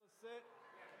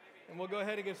And we'll go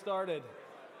ahead and get started.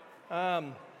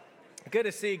 Good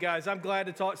to see you guys. I'm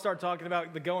glad to start talking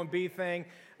about the Go and Be thing.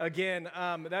 Again,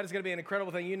 that is going to be an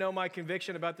incredible thing. You know my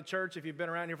conviction about the church, if you've been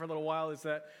around here for a little while, is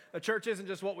that the church isn't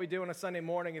just what we do on a Sunday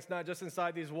morning. It's not just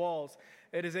inside these walls.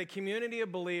 It is a community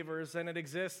of believers, and it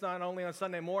exists not only on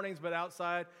Sunday mornings, but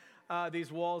outside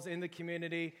these walls in the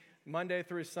community, Monday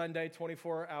through Sunday,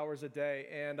 24 hours a day.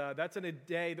 And that's in a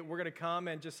day that we're going to come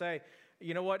and just say,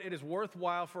 you know what? It is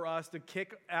worthwhile for us to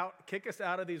kick us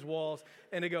out of these walls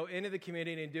and to go into the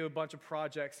community and do a bunch of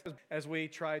projects as we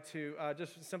try to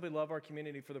just simply love our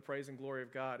community for the praise and glory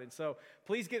of God. And so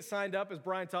please get signed up. As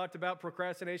Brian talked about,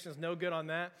 procrastination is no good on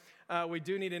that. We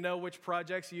do need to know which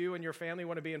projects you and your family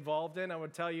want to be involved in. I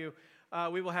would tell you,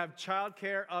 we will have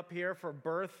childcare up here for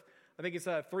birth. I think it's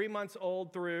 3 months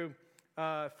old through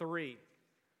 3.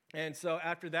 And so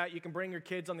after that, you can bring your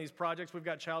kids on these projects. We've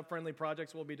got child-friendly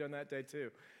projects. We'll be doing that day too.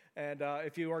 And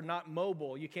if you are not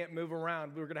mobile, you can't move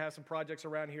around, we're going to have some projects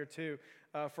around here too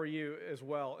for you as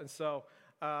well. And so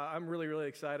I'm really, really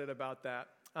excited about that.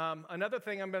 Another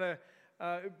thing I'm going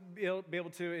to be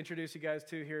able to introduce you guys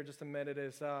to here in just a minute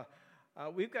is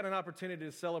we've got an opportunity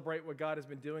to celebrate what God has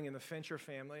been doing in the Fincher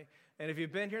family. And if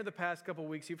you've been here the past couple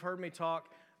weeks, you've heard me talk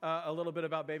a little bit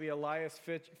about baby Elias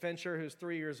Fincher, who's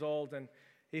 3 years old, and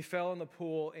he fell in the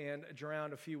pool and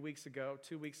drowned a few weeks ago,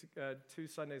 2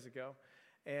 Sundays ago,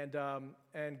 and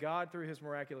God, through His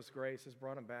miraculous grace, has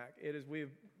brought him back. You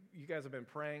guys have been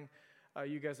praying,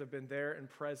 you guys have been there and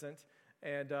present,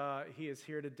 and he is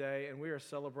here today, and we are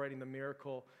celebrating the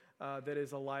miracle that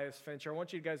is Elias Fincher. I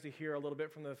want you guys to hear a little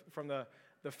bit from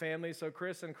the family. So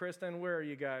Chris and Kristen, where are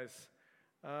you guys?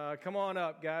 Come on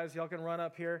up, guys. Y'all can run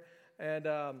up here, and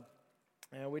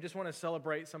we just want to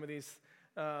celebrate some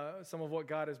of what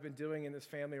God has been doing in this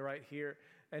family right here.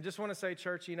 And just want to say,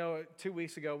 church, 2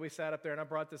 weeks ago, we sat up there and I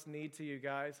brought this need to you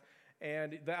guys.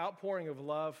 And the outpouring of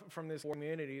love from this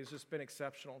community has just been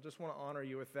exceptional. Just want to honor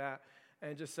you with that.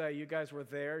 And just say, you guys were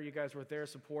there. You guys were there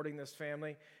supporting this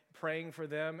family, praying for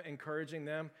them, encouraging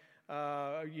them.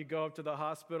 You go up to the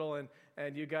hospital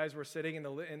and you guys were sitting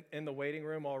in the waiting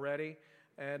room already.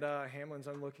 And Hamlin's,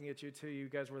 I'm looking at you too. You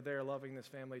guys were there loving this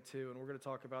family too. And we're going to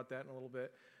talk about that in a little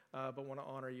bit. But want to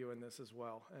honor you in this as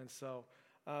well. And so,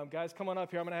 guys, come on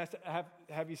up here. I'm going to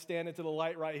have you stand into the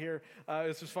light right here.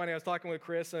 This was funny. I was talking with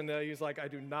Chris, and he was like, I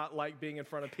do not like being in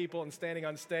front of people and standing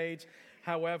on stage.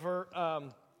 However,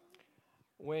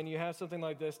 when you have something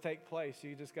like this take place,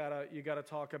 you gotta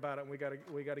talk about it, and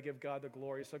we gotta give God the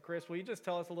glory. So, Chris, will you just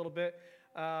tell us a little bit?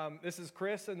 This is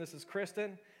Chris, and this is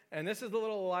Kristen, and this is the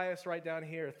little Elias right down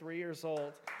here, 3 years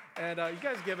old. And you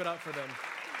guys give it up for them.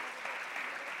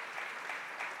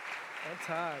 One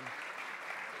time.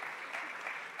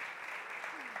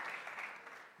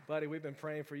 Buddy, we've been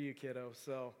praying for you, kiddo.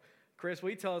 So, Chris, will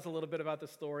you tell us a little bit about the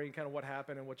story and kind of what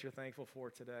happened and what you're thankful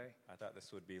for today? I thought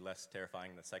this would be less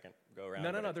terrifying the second go-around.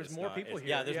 No, there's more people here.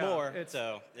 Yeah, there's more.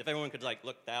 So if everyone could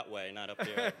look that way, not up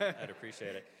here, I'd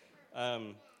appreciate it.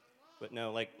 But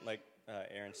no, like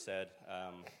Aaron said,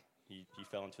 he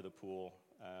fell into the pool,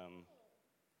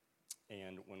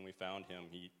 and when we found him,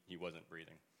 he wasn't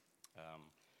breathing.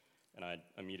 And I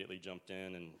immediately jumped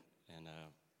in and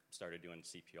started doing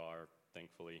CPR.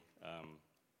 Thankfully,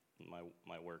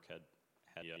 my work had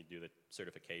me do the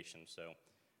certification, so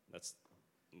that's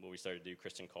what we started to do.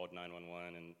 Kristen called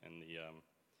 911, and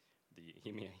the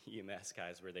EMS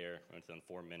guys were there within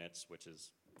 4 minutes, which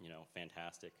is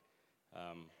fantastic.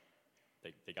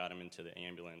 They got him into the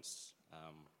ambulance.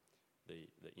 The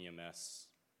EMS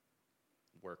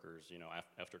workers,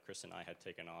 after Chris and I had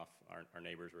taken off, our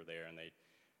neighbors were there, and they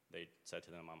said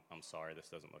to them, I'm sorry, this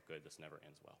doesn't look good, this never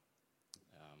ends well.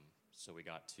 So we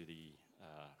got to the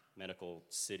medical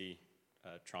city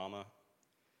trauma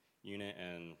unit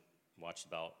and watched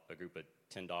about a group of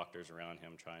 10 doctors around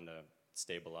him trying to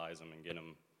stabilize him and get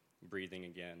him breathing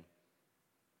again.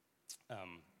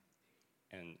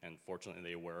 And fortunately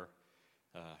they were.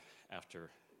 After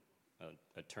an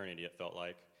eternity, it felt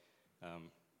like,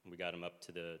 we got him up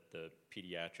to the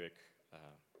pediatric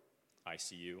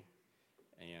ICU.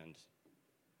 And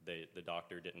the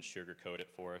doctor didn't sugarcoat it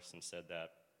for us and said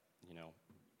that,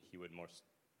 he would most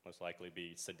likely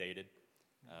be sedated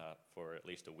for at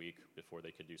least a week before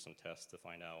they could do some tests to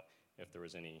find out if there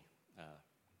was any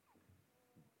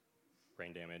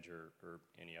brain damage or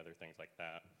any other things like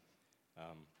that.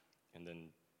 And then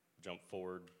jump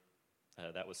forward,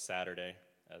 that was Saturday,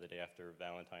 the day after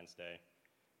Valentine's Day,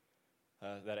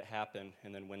 that it happened,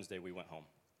 and then Wednesday we went home.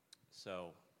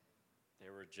 So they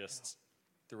were just...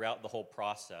 Throughout the whole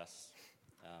process,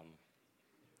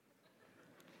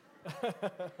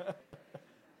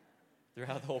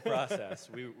 throughout the whole process.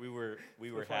 We were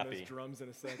We'll find happy. those drums in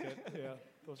a second. Yeah,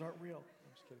 those aren't real.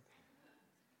 I'm just kidding.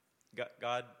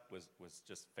 God was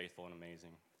just faithful and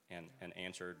amazing, and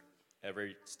answered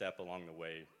every step along the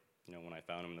way. You know, when I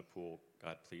found him in the pool,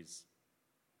 God, please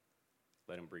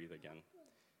let him breathe again.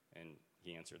 And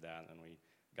he answered that, and we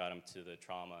got him to the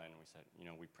trauma, and we said, you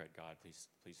know, we prayed, God, please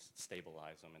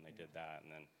stabilize him, and they did that.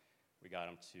 And then we got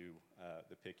him to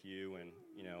the PICU, and,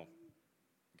 you know,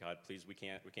 God, please, we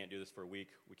can't do this for a week.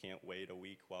 We can't wait a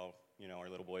week while, you know, our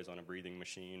little boy's on a breathing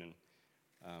machine, and,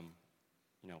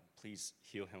 you know, please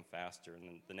heal him faster. And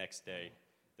then the next day,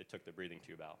 they took the breathing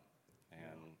tube out,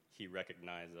 and he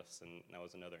recognized us, and that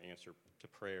was another answer to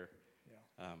prayer.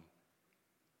 Yeah.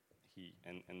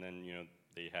 And then, you know,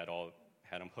 they had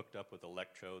him hooked up with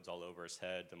electrodes all over his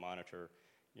head to monitor,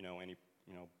 you know, any,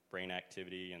 you know, brain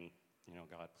activity, and, you know,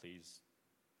 God, please,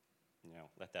 you know,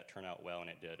 let that turn out well, and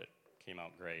it did. It came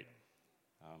out great.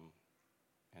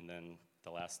 And then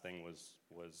the last thing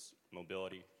was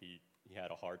mobility. He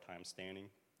had a hard time standing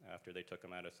after they took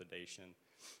him out of sedation,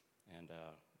 and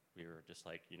we were just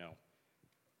like, you know,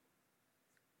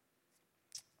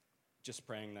 just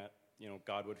praying that, you know,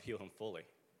 God would heal him fully,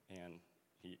 and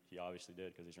he obviously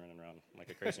did, because he's running around like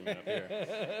a crazy man up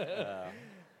here.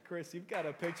 Chris, you've got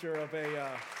a picture of a.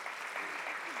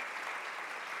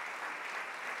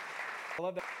 I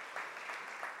love that.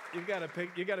 You got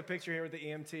a picture here with the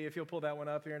EMT. If you'll pull that one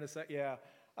up here in a sec. Yeah,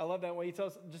 I love that one. You tell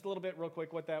us just a little bit, real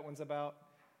quick, what that one's about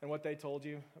and what they told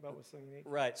you about what's so unique.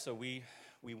 Right. So we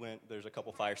went. There's a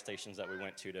couple fire stations that we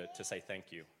went to say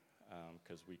thank you,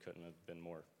 because we couldn't have been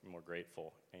more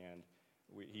grateful. And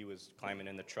he was climbing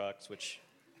in the trucks, which.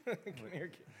 Come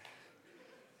here,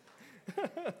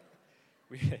 kid.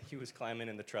 He was climbing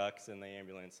in the trucks and the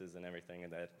ambulances and everything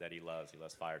that he loves. He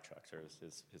loves fire trucks, or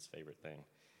his favorite thing.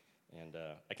 And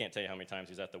I can't tell you how many times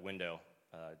he's at the window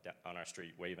on our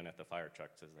street waving at the fire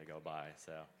trucks as they go by.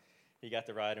 So he got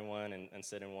to ride in one and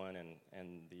sit in one,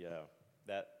 and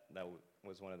that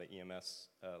was one of the EMS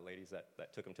ladies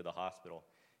that took him to the hospital.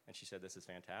 And she said, "This is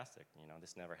fantastic. You know,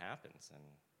 this never happens." And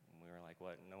we were like,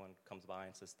 "What? No one comes by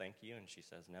and says thank you?" And she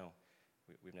says, "No,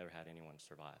 we've never had anyone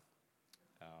survive."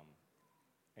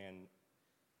 And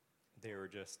they were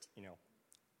just, you know,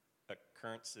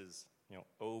 occurrences, you know,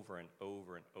 over and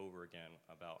over and over again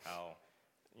about how,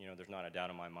 you know, there's not a doubt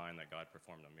in my mind that God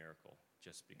performed a miracle,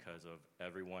 just because of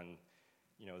everyone.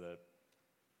 You know, the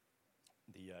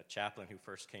chaplain who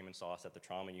first came and saw us at the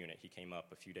trauma unit, he came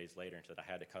up a few days later and said, "I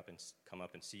had to come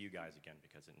up and see you guys again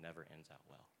because it never ends out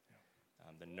well."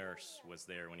 Yeah. The nurse was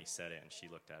there when he said it, and she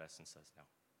looked at us and says, "No,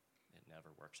 it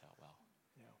never works out well."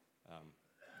 Yeah.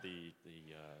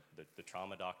 The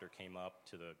trauma doctor came up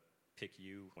to the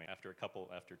PICU after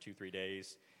 2-3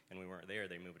 days, and we weren't there.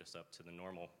 They moved us up to the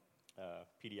normal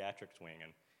pediatrics wing,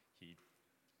 and he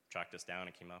tracked us down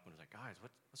and came up and was like, "Guys,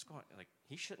 what's going on? Like,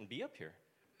 he shouldn't be up here.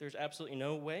 There's absolutely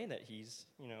no way that he's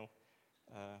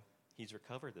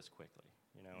recovered this quickly."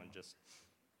 You know, and just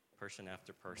person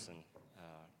after person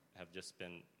have just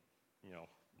been, you know,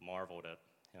 marveled at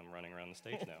him running around the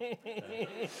stage now.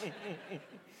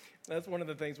 That's one of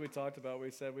the things we talked about.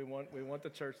 We said we want the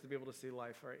church to be able to see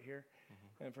life right here,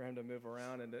 and for him to move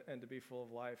around and to be full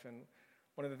of life. And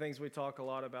one of the things we talk a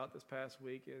lot about this past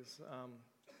week is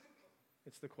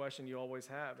it's the question you always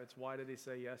have. It's, why did he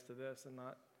say yes to this and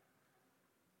not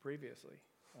previously?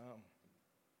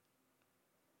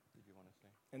 Did you want to say?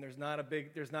 And there's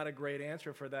not a great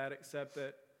answer for that, except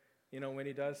that, you know, when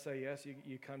he does say yes,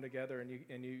 you come together and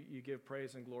you give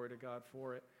praise and glory to God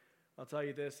for it. I'll tell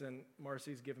you this, and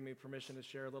Marcy's given me permission to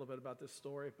share a little bit about this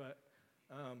story, but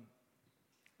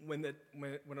when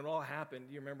it all happened,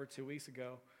 you remember 2 weeks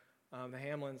ago, the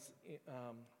Hamlins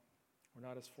were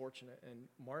not as fortunate, and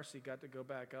Marcy got to go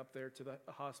back up there to the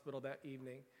hospital that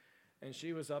evening, and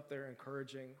she was up there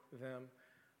encouraging them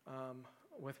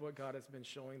with what God has been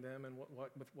showing them and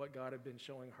with what God had been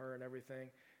showing her and everything.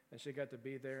 And she got to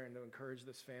be there and to encourage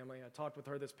this family. I talked with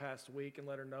her this past week and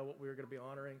let her know what we were going to be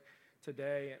honoring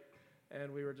today.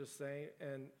 And we were just saying,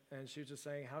 and she was just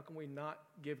saying, how can we not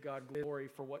give God glory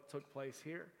for what took place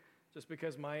here? Just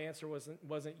because my answer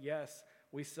wasn't yes,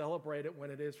 we celebrate it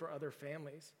when it is for other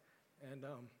families. And,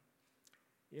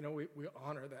 you know, we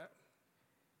honor that.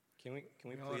 Can we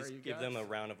please give them a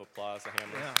round of applause, the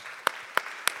Hamlins? Yeah.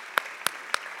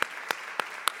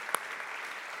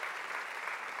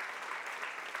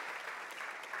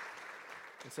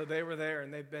 And so they were there,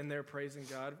 and they've been there praising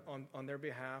God on their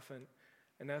behalf,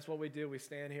 and that's what we do. We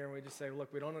stand here and we just say,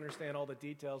 look, we don't understand all the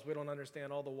details. We don't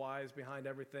understand all the whys behind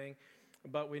everything,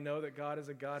 but we know that God is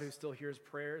a God who still hears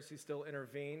prayers. He still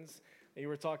intervenes. You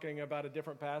were talking about a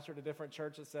different pastor at a different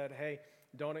church that said, hey,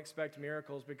 don't expect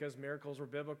miracles because miracles were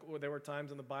biblical. There were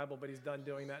times in the Bible, but he's done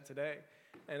doing that today.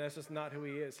 And that's just not who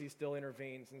he is. He still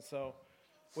intervenes. And so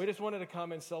we just wanted to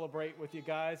come and celebrate with you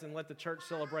guys and let the church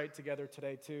celebrate together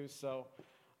today too. So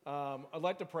I'd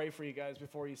like to pray for you guys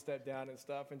before you step down and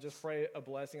stuff and just pray a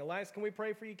blessing. Elias, can we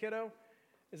pray for you, kiddo?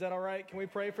 Is that all right? Can we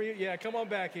pray for you? Yeah, come on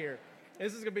back here.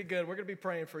 This is going to be good. We're going to be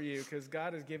praying for you because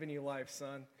God has given you life,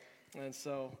 son. And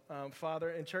so,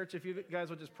 Father, in church, if you guys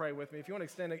would just pray with me. If you want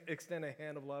to extend a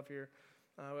hand of love here,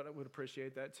 I would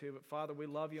appreciate that too. But Father, we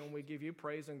love you and we give you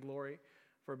praise and glory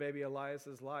for baby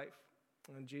Elias's life.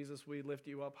 And Jesus, we lift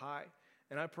you up high.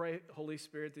 And I pray, Holy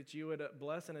Spirit, that you would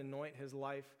bless and anoint his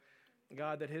life.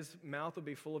 God, that his mouth would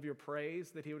be full of your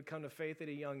praise, that he would come to faith at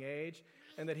a young age,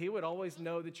 and that he would always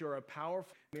know that you're a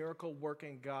powerful,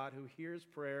 miracle-working God who hears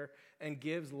prayer and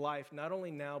gives life, not only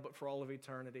now, but for all of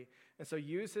eternity. And so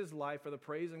use his life for the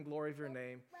praise and glory of your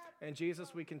name. And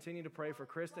Jesus, we continue to pray for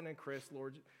Kristen and Chris,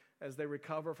 Lord, as they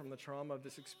recover from the trauma of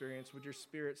this experience. Would your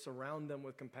Spirit surround them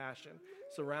with compassion,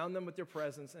 surround them with your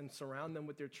presence, and surround them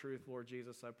with your truth, Lord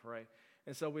Jesus, I pray.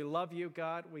 And so we love you,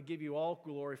 God. We give you all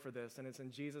glory for this. And it's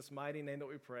in Jesus' mighty name that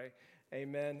we pray.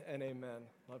 Amen and amen.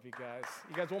 Love you guys.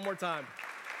 You guys, one more time.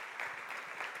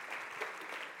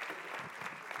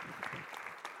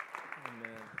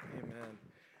 Amen. Amen.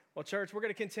 Well, church, we're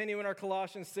going to continue in our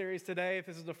Colossians series today. If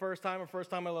this is the first time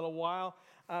in a little while,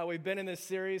 we've been in this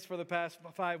series for the past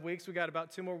 5 weeks. We got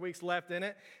about 2 more weeks left in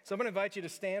it. So I'm going to invite you to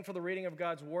stand for the reading of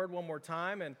God's word one more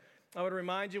time. And I would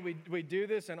remind you, we do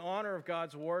this in honor of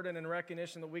God's word and in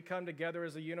recognition that we come together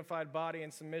as a unified body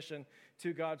in submission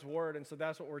to God's word. And so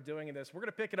that's what we're doing in this. We're going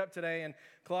to pick it up today in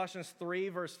Colossians 3,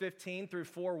 verse 15 through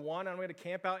 4:1. I'm going to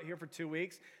camp out here for 2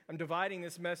 weeks. I'm dividing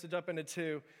this message up into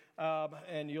 2,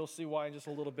 and you'll see why in just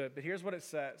a little bit. But here's what it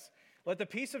says. Let the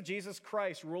peace of Jesus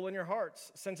Christ rule in your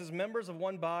hearts. Since as members of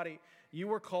one body, you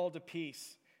were called to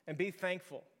peace, and be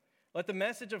thankful. Let the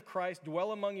message of Christ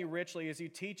dwell among you richly as you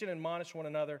teach and admonish one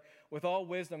another with all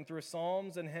wisdom through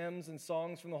psalms and hymns and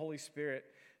songs from the Holy Spirit,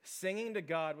 singing to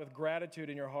God with gratitude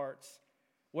in your hearts.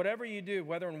 Whatever you do,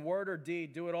 whether in word or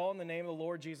deed, do it all in the name of the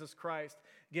Lord Jesus Christ,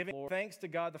 giving thanks to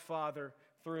God the Father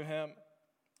through him.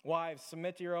 Wives,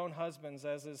 submit to your own husbands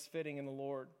as is fitting in the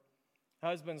Lord.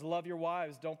 Husbands, love your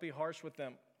wives. Don't be harsh with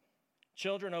them.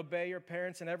 Children, obey your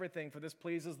parents in everything, for this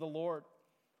pleases the Lord.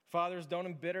 Fathers, don't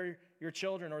embitter your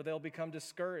children or they'll become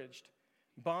discouraged.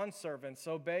 Bondservants,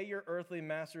 obey your earthly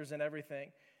masters in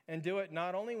everything, and do it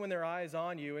not only when their eye is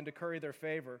on you and to curry their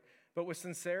favor, but with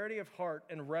sincerity of heart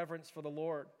and reverence for the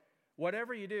Lord.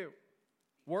 Whatever you do,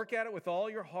 work at it with all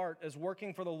your heart as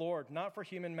working for the Lord, not for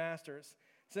human masters,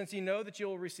 since you know that you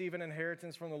will receive an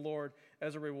inheritance from the Lord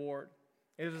as a reward.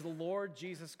 It is the Lord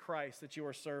Jesus Christ that you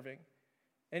are serving.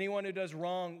 Anyone who does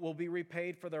wrong will be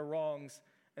repaid for their wrongs,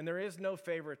 and there is no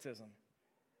favoritism.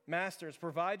 Masters,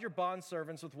 provide your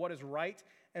bondservants with what is right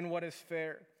and what is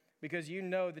fair, because you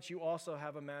know that you also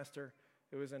have a master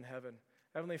who is in heaven.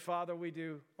 Heavenly Father, we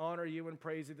do honor you and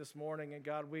praise you this morning. And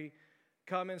God, we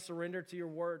come and surrender to your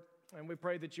word. And we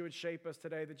pray that you would shape us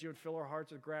today, that you would fill our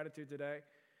hearts with gratitude today.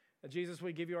 And Jesus,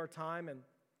 we give you our time. And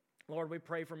Lord, we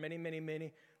pray for many, many,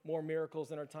 many more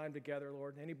miracles in our time together,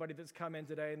 Lord. Anybody that's come in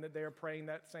today and that they are praying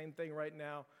that same thing right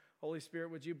now, Holy Spirit,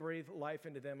 would you breathe life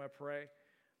into them, I pray.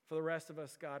 For the rest of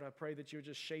us, God, I pray that you would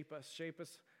just shape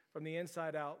us from the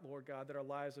inside out, Lord God, that our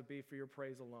lives would be for your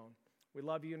praise alone. We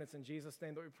love you, and it's in Jesus'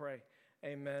 name that we pray.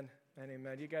 Amen and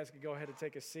amen. You guys can go ahead and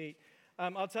take a seat.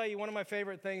 I'll tell you, one of my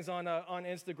favorite things on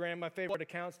Instagram, my favorite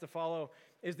accounts to follow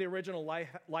is the original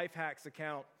Life Hacks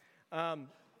account.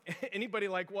 Anybody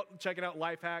checking out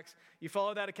Life Hacks? You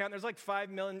follow that account. There's like 5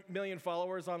 million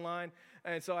followers online.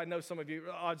 And so I know some of you,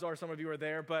 odds are some of you are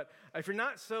there. But if you're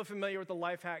not so familiar with the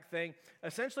life hack thing,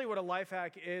 essentially what a life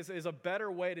hack is a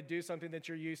better way to do something that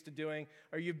you're used to doing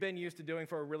or you've been used to doing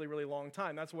for a really, really long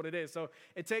time. That's what it is. So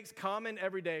it takes common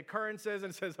everyday occurrences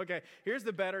and says, okay, here's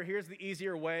the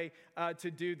easier way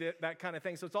to do that kind of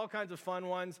thing. So it's all kinds of fun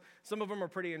ones. Some of them are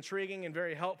pretty intriguing and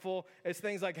very helpful. It's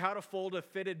things like how to fold a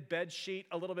fitted bed sheet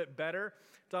a little bit better.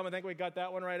 Tom, I think we got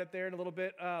that one right up there in a little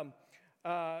bit.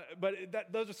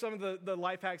 But those are some of the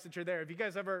life hacks that are there. If you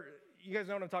guys know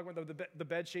what I'm talking about, the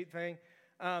bed sheet thing.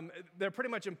 They're pretty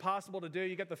much impossible to do.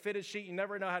 You get the fitted sheet, you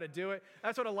never know how to do it.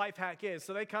 That's what a life hack is.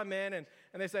 So they come in and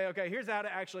they say, okay, here's how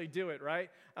to actually do it, right?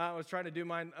 I was trying to do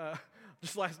mine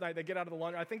Just last night, they get out of the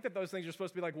laundry. I think that those things are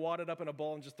supposed to be like wadded up in a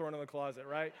bowl and just thrown in the closet,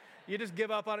 right? You just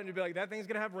give up on it and you be like, that thing's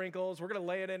going to have wrinkles. We're going to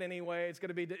lay it in anyway.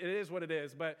 It is what it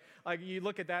is. But like you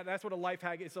look at that, that's what a life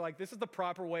hack is. So like, this is the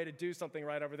proper way to do something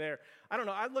right over there. I don't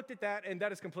know. I looked at that and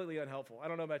that is completely unhelpful. I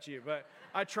don't know about you, but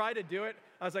I tried to do it.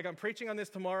 I was like, I'm preaching on this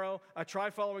tomorrow. I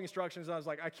tried following instructions. And I was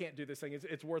like, I can't do this thing.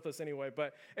 It's worthless anyway.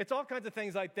 But it's all kinds of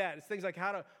things like that. It's things like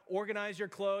how to organize your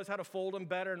clothes, how to fold them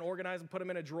better and organize them, put them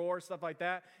in a drawer, stuff like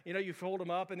that. You know, you fold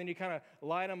them up and then you kind of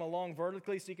line them along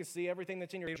vertically so you can see everything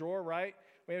that's in your drawer, right?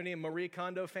 We have any Marie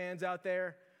Kondo fans out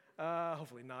there?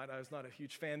 Hopefully not. I was not a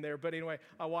huge fan there. But anyway,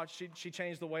 I watched, she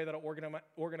changed the way that I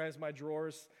organize my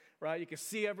drawers, right? You can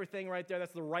see everything right there.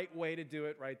 That's the right way to do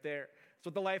it right there. That's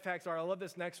what the life hacks are. I love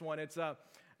this next one. It's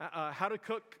how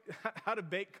to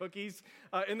bake cookies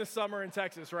in the summer in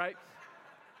Texas, right?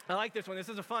 I like this one. This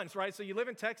is a fun, right? So you live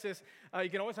in Texas. You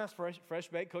can always have fresh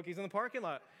baked cookies in the parking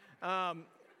lot.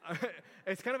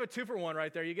 It's kind of a 2-for-1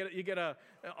 right there. You get an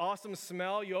awesome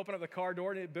smell. You open up the car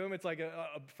door and boom, it's like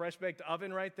a fresh baked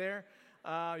oven right there.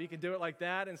 You can do it like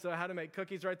that. And so how to make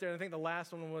cookies right there. And I think the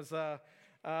last one was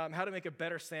how to make a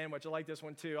better sandwich. I like this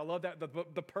one too. I love that,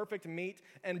 the perfect meat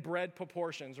and bread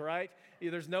proportions, right?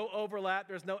 There's no overlap.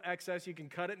 There's no excess. You can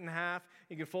cut it in half.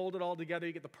 You can fold it all together.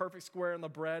 You get the perfect square on the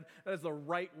bread. That is the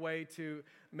right way to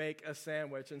make a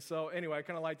sandwich. And so anyway, I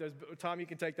kind of like those. Tom, you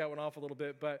can take that one off a little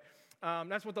bit, but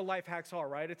that's what the life hacks are,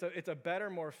 right? It's a better,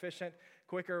 more efficient,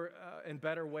 quicker, and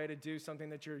better way to do something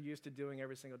that you're used to doing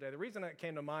every single day. The reason that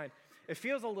came to mind, it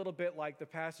feels a little bit like the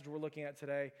passage we're looking at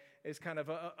today is kind of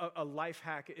a life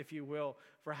hack, if you will,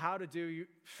 for how to do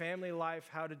family life,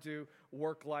 how to do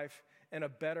work life in a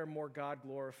better, more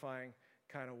God-glorifying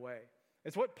kind of way.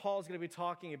 It's what Paul's going to be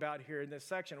talking about here in this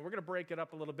section. We're going to break it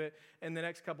up a little bit in the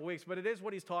next couple weeks, but it is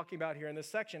what he's talking about here in this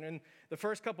section. In the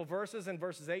first couple verses, in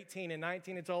verses 18 and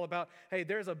 19, it's all about, hey,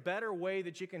 there's a better way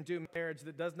that you can do marriage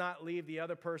that does not leave the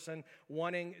other person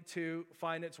wanting to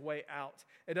find its way out.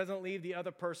 It doesn't leave the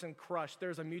other person crushed.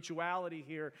 There's a mutuality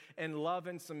here in love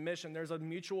and submission. There's a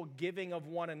mutual giving of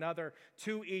one another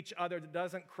to each other that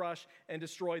doesn't crush and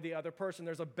destroy the other person.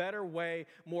 There's a better way,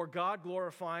 more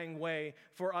God-glorifying way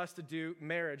for us to do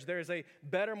marriage. There's a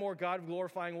better, more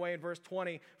God-glorifying way in verse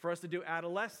 20 for us to do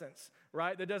adolescence,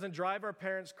 right? That doesn't drive our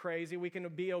parents crazy. We can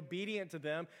be obedient to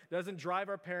them. Doesn't drive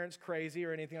our parents crazy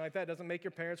or anything like that. Doesn't make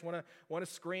your parents want to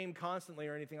scream constantly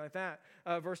or anything like that.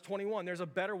 Verse 21, there's a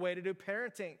better way to do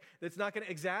parenting that's not going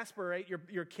to exasperate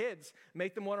your kids,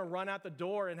 make them want to run out the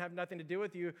door and have nothing to do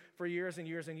with you for years and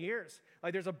years and years.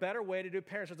 Like there's a better way to do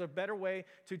parents. There's a better way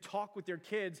to talk with your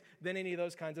kids than any of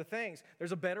those kinds of things.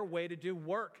 There's a better way to do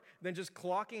work than just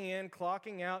clocking in,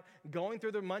 clocking out, going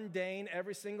through the mundane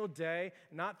every single day,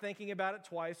 not thinking about it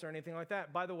twice or anything like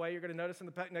that. By the way, you're going to notice in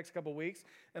the next couple of weeks,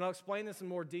 and I'll explain this in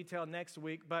more detail next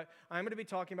week, but I'm going to be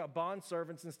talking about bond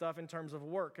servants and stuff in terms of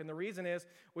work. And the reason is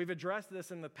we've addressed this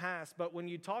in the past, but when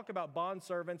you talk about bond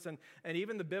servants and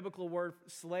even the biblical word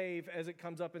slave as it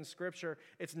comes up in Scripture,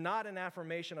 it's not an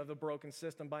affirmation of the broken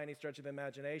system by any stretch of the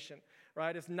imagination,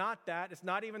 right? It's not that. It's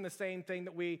not even the same thing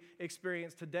that we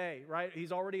experience today, right?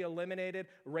 He's already eliminated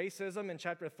racism in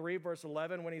chapter 3, verse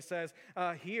 11, when he says,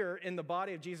 here in the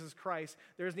body of Jesus Christ,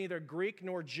 there's neither Greek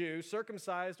nor Jew,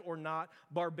 circumcised or not,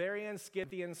 barbarian,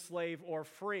 Scythian, slave, or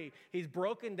free. He's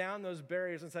broken down those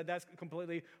barriers and said that's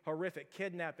completely horrific.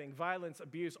 Kidnapping, violence,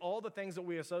 abuse, all the things that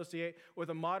we associate with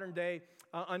a modern day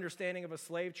understanding of a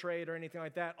slave trade or anything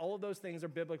like that, all of those things are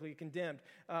biblically condemned.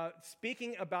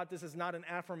 Speaking about this is not an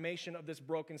affirmation of this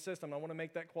broken system. I want to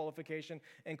make that qualification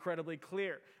incredibly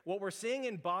clear. What we're seeing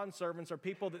in bond servants are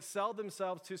people that sell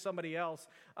themselves to somebody else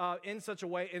in such a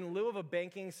way, in lieu of a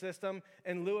banking system,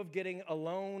 in lieu of getting a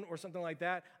loan or something like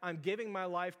that. I'm giving my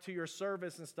life to your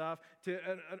service and stuff, to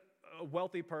a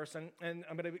wealthy person, and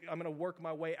I'm going to work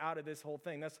my way out of this whole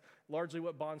thing. That's largely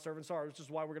what bond servants are, which is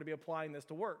why we're going to be applying this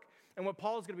to work. And what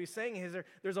Paul's going to be saying is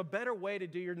there's a better way to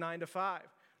do your 9 to 5.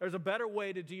 There's a better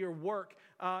way to do your work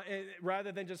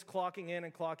rather than just clocking in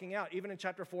and clocking out. Even in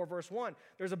chapter 4, verse 1,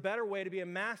 there's a better way to be a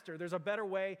master. There's a better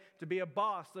way to be a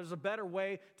boss. There's a better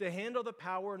way to handle the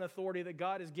power and authority that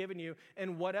God has given you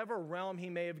in whatever realm he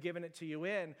may have given it to you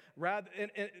in.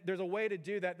 There's a way to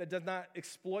do that does not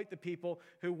exploit the people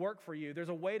who work for you. There's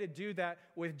a way to do that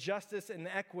with justice and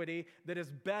equity that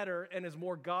is better and is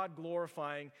more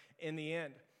God-glorifying in the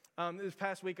end. This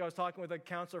past week, I was talking with a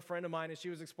counselor friend of mine, and she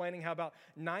was explaining how about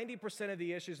 90% of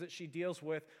the issues that she deals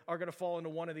with are going to fall into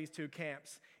one of these two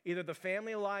camps, either the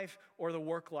family life or the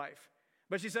work life.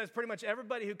 But she says pretty much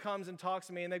everybody who comes and talks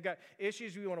to me, and they've got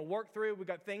issues we want to work through, we've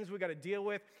got things we've got to deal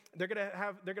with, they're going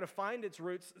to find its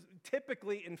roots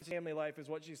typically in family life, is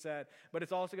what she said, but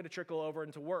it's also going to trickle over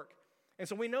into work. And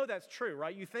so we know that's true,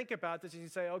 right? You think about this and you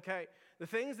say, okay, the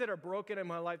things that are broken in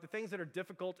my life, the things that are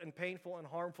difficult and painful and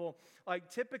harmful,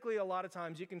 like typically a lot of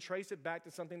times you can trace it back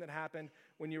to something that happened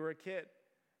when you were a kid.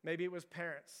 Maybe it was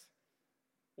parents.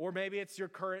 Or maybe it's your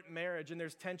current marriage and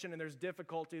there's tension and there's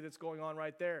difficulty that's going on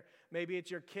right there. Maybe it's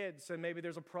your kids and maybe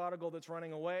there's a prodigal that's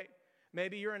running away.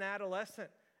 Maybe you're an adolescent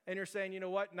and you're saying, you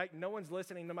know what, no one's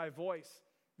listening to my voice.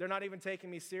 They're not even taking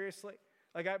me seriously.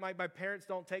 Like my parents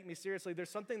don't take me seriously. There's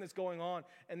something that's going on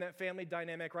in that family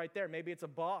dynamic right there. Maybe it's a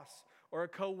boss or a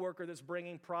coworker that's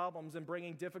bringing problems and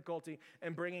bringing difficulty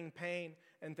and bringing pain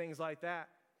and things like that.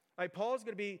 Like Paul's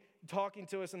going to be talking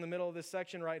to us in the middle of this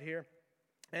section right here.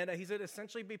 And he's going to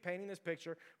essentially be painting this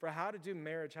picture for how to do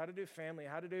marriage, how to do family,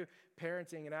 how to do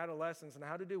parenting and adolescence, and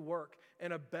how to do work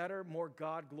in a better, more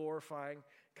God-glorifying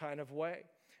kind of way.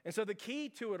 And so the key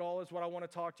to it all is what I want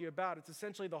to talk to you about. It's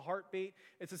essentially the heartbeat.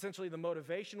 It's essentially the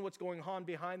motivation, what's going on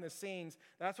behind the scenes.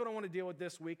 That's what I want to deal with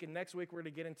this week. And next week, we're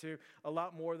going to get into a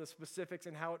lot more of the specifics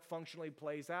and how it functionally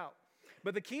plays out.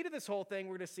 But the key to this whole thing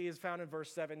we're going to see is found in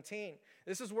verse 17.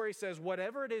 This is where he says,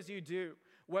 whatever it is you do,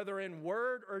 whether in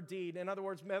word or deed, in other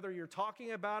words, whether you're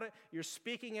talking about it, you're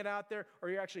speaking it out there,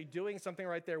 or you're actually doing something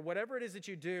right there, whatever it is that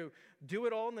you do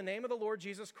it all in the name of the Lord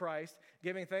Jesus Christ,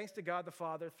 giving thanks to God the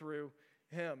Father through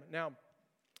him. Now,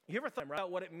 you ever thought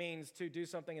about what it means to do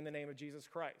something in the name of Jesus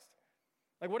Christ?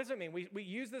 Like, what does it mean? We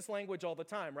use this language all the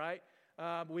time, right?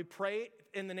 We pray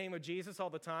in the name of Jesus all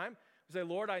the time. We say,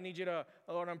 Lord,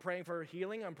 Lord, I'm praying for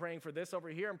healing. I'm praying for this over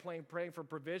here. I'm praying for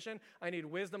provision. I need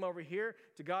wisdom over here.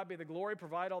 To God be the glory.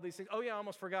 Provide all these things. Oh, yeah, I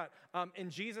almost forgot. In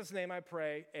Jesus' name I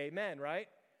pray, amen, right?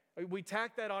 We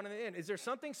tack that on in the end. Is there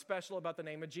something special about the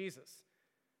name of Jesus?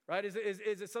 Right? Is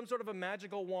it some sort of a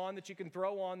magical wand that you can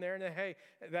throw on there and hey,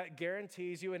 that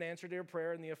guarantees you an answer to your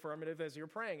prayer in the affirmative as you're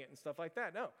praying it and stuff like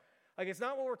that? No. Like, it's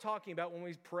not what we're talking about when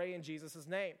we pray in Jesus'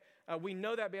 name. We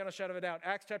know that beyond a shadow of a doubt.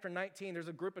 Acts chapter 19, there's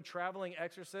a group of traveling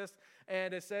exorcists,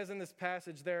 and it says in this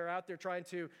passage, they're out there trying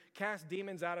to cast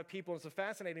demons out of people. It's a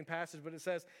fascinating passage, but it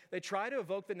says they try to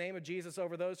evoke the name of Jesus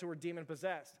over those who were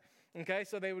demon-possessed. Okay,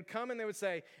 so they would come and they would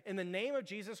say, in the name of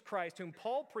Jesus Christ, whom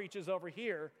Paul preaches over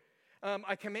here,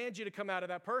 I command you to come out of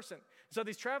that person. So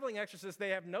these traveling exorcists, they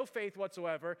have no faith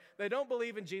whatsoever. They don't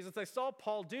believe in Jesus. They saw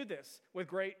Paul do this and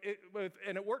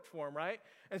it worked for him, right?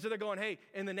 And so they're going, hey,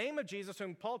 in the name of Jesus,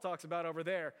 whom Paul talks about over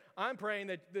there, I'm praying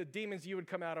that the demons, you would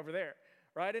come out over there,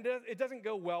 right? And it doesn't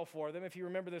go well for them, if you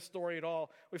remember this story at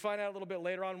all. We find out a little bit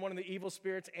later on, one of the evil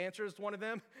spirits answers one of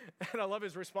them, and I love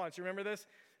his response. You remember this?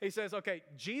 He says, okay,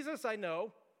 Jesus I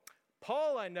know,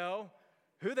 Paul I know,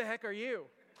 who the heck are you?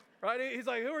 Right? He's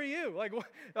like, who are you? Like,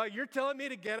 you're telling me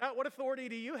to get out? What authority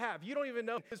do you have? You don't even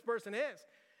know who this person is.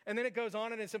 And then it goes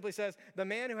on and it simply says, the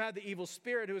man who had the evil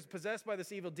spirit, who was possessed by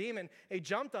this evil demon, he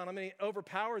jumped on him and he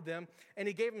overpowered them, and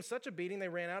he gave them such a beating they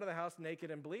ran out of the house naked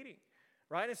and bleeding.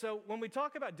 Right? And so when we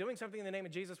talk about doing something in the name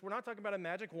of Jesus, we're not talking about a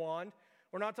magic wand.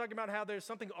 We're not talking about how there's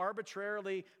something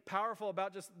arbitrarily powerful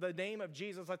about just the name of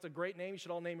Jesus. That's a great name. You should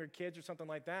all name your kids or something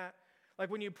like that. Like,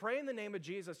 when you pray in the name of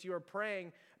Jesus, you are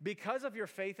praying because of your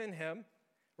faith in him,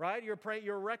 right?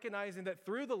 You're recognizing that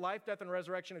through the life, death, and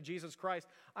resurrection of Jesus Christ,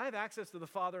 I have access to the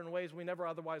Father in ways we never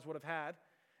otherwise would have had.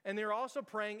 And you're also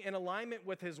praying in alignment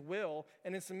with his will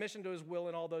and in submission to his will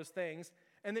in all those things.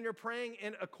 And then you're praying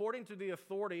according to the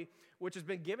authority which has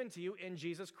been given to you in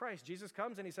Jesus Christ. Jesus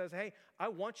comes and he says, hey, I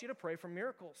want you to pray for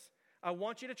miracles. I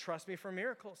want you to trust me for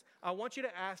miracles. I want you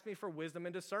to ask me for wisdom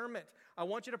and discernment. I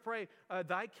want you to pray,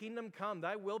 thy kingdom come,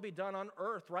 thy will be done on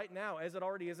earth right now as it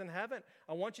already is in heaven.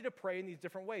 I want you to pray in these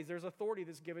different ways. There's authority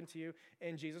that's given to you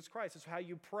in Jesus Christ. It's how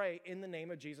you pray in the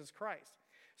name of Jesus Christ.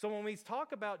 So when we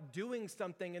talk about doing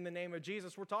something in the name of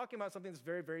Jesus, we're talking about something that's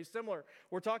very, very similar.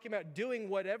 We're talking about doing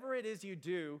whatever it is you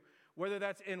do, whether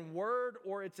that's in word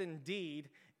or it's in deed,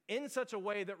 in such a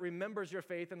way that remembers your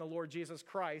faith in the Lord Jesus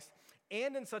Christ,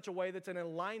 and in such a way that's in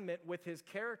alignment with his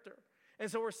character.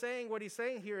 And so we're saying, what he's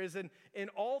saying here is in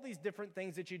all these different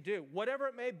things that you do, whatever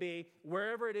it may be,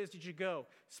 wherever it is that you go,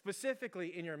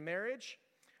 specifically in your marriage,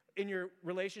 in your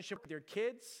relationship with your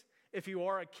kids, if you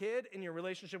are a kid, in your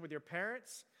relationship with your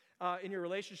parents, in your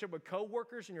relationship with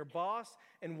coworkers and your boss,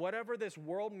 and whatever this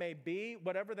world may be,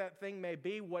 whatever that thing may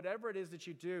be, whatever it is that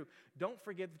you do, don't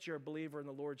forget that you're a believer in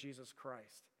the Lord Jesus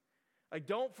Christ. Like,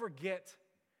 don't forget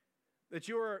that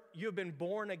you have been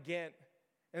born again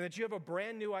and that you have a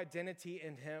brand new identity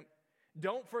in him.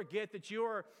 Don't forget that you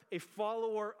are a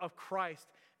follower of Christ,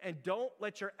 and don't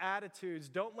let your attitudes,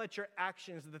 don't let your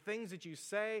actions, the things that you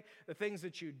say, the things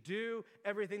that you do,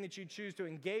 everything that you choose to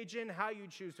engage in, how you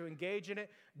choose to engage in it,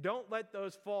 don't let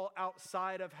those fall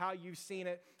outside of how you've seen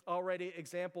it already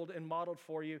exampled and modeled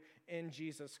for you in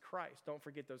Jesus Christ. Don't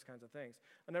forget those kinds of things.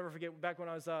 I'll never forget back when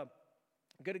I was a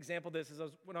good example of this is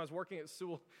when I was working at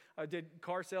Sewell. I did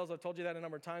car sales. I've told you that a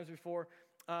number of times before,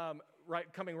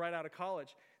 coming right out of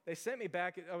college. They sent me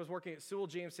back. I was working at Sewell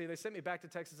GMC. They sent me back to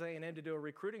Texas A&M to do a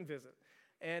recruiting visit.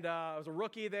 And I was a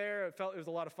rookie there. It was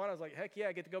a lot of fun. I was like, heck yeah,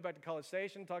 I get to go back to College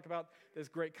Station, talk about this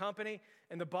great company.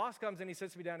 And the boss comes in, he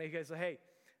sits me down, and he goes, hey,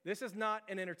 this is not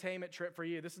an entertainment trip for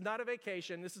you. This is not a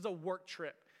vacation. This is a work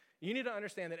trip. You need to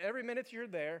understand that every minute you're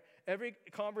there, every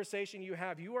conversation you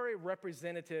have, you are a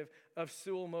representative of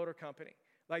Sewell Motor Company.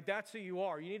 Like, that's who you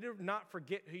are. You need to not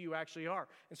forget who you actually are.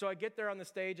 And so I get there on the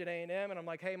stage at A&M, and I'm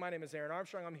like, hey, my name is Aaron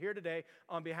Armstrong. I'm here today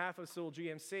on behalf of Sewell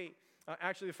GMC.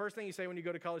 Actually, the first thing you say when you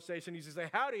go to College Station, you just say,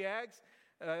 howdy, Ags.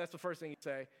 That's the first thing you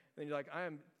say. And then you're like, I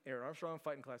am Aaron Armstrong,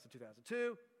 fighting class of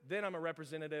 2002. Then I'm a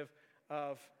representative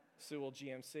of Sewell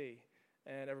GMC.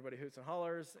 And everybody hoots and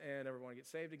hollers, and everyone gets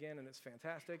saved again, and it's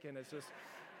fantastic. And it's just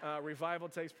revival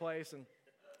takes place, and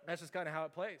that's just kind of how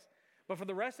it plays. But for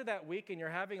the rest of that weekend, you're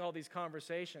having all these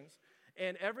conversations,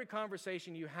 and every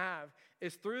conversation you have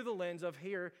is through the lens of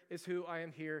here is who I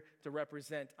am here to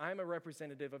represent. I'm a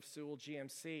representative of Sewell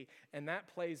GMC, and that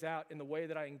plays out in the way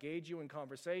that I engage you in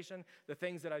conversation, the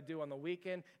things that I do on the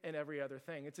weekend, and every other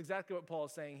thing. It's exactly what Paul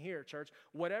is saying here, church.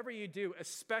 Whatever you do,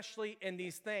 especially in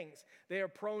these things, they are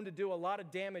prone to do a lot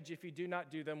of damage if you do not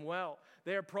do them well.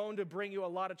 They are prone to bring you a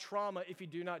lot of trauma if you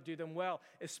do not do them well.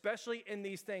 Especially in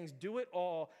these things, do it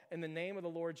all in the name of the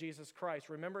Lord Jesus Christ,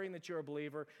 remembering that you're a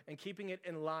believer and keeping it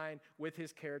in line with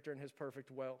his character and his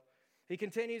perfect will. He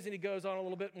continues and he goes on a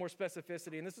little bit more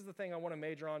specificity, and this is the thing I want to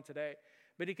major on today.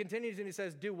 But he continues and he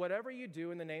says, do whatever you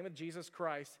do in the name of Jesus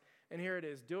Christ, and here it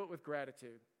is, do it with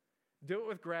gratitude. Do it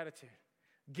with gratitude.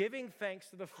 Giving thanks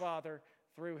to the Father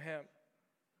through him.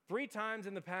 3 times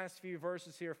in the past few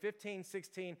verses here, 15,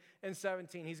 16, and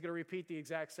 17, he's going to repeat the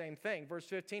exact same thing. Verse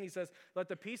 15, he says, let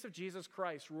the peace of Jesus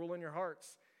Christ rule in your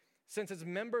hearts. Since as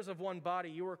members of one body,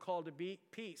 you are called to be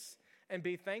peace. And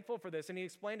be thankful for this. And he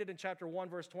explained it in chapter 1,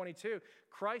 verse 22.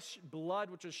 Christ's blood,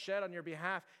 which was shed on your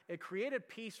behalf, it created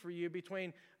peace for you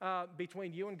between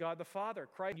you and God the Father.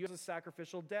 Christ used a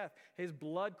sacrificial death. His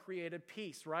blood created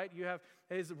peace, right? You have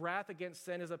his wrath against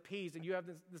sin is appeased, and you have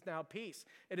this now peace.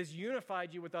 It has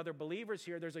unified you with other believers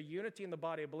here. There's a unity in the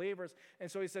body of believers. And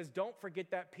so he says, don't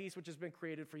forget that peace which has been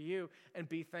created for you, and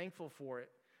be thankful for it.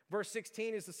 Verse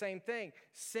 16 is the same thing.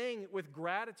 Sing with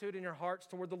gratitude in your hearts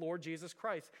toward the Lord Jesus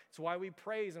Christ. It's why we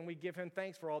praise and we give him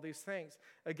thanks for all these things.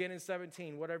 Again in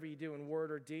 17, whatever you do in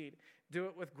word or deed, do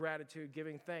it with gratitude,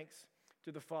 giving thanks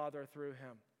to the Father through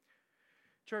him.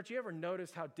 Church, you ever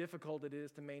noticed how difficult it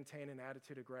is to maintain an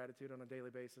attitude of gratitude on a daily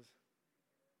basis?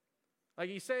 Like,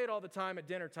 you say it all the time at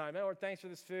dinner time. Oh, Lord, thanks for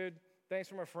this food. Thanks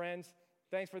for my friends.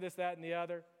 Thanks for this, that, and the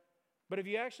other. But have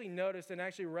you actually noticed and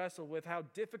actually wrestled with how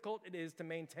difficult it is to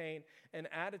maintain an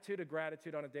attitude of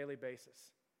gratitude on a daily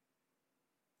basis?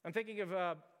 I'm thinking of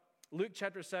Luke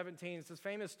chapter 17. It's this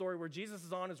famous story where Jesus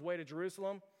is on his way to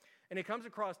Jerusalem, and he comes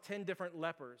across 10 different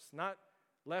lepers. Not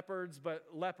leopards, but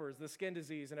lepers, the skin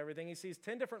disease and everything. He sees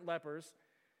 10 different lepers,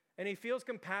 and he feels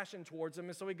compassion towards them,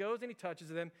 and so he goes and he touches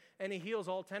them, and he heals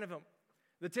all 10 of them.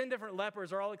 The 10 different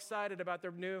lepers are all excited about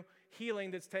their new healing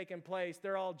that's taken place.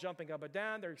 They're all jumping up and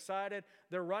down. They're excited.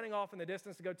 They're running off in the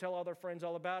distance to go tell all their friends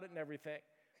all about it and everything.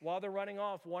 While they're running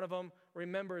off, one of them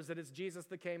remembers that it's Jesus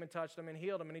that came and touched them and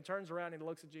healed him. And he turns around and he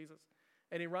looks at Jesus.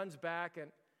 And he runs back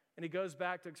and he goes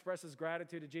back to express his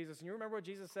gratitude to Jesus. And you remember what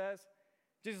Jesus says?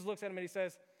 Jesus looks at him and he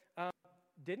says,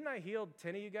 didn't I heal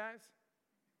 10 of you guys?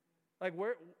 Like,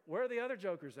 where are the other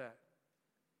jokers at?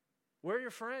 Where are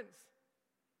your friends?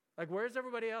 Like, where's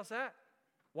everybody else at?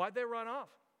 Why'd they run off?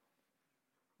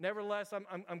 Nevertheless,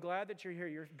 I'm glad that you're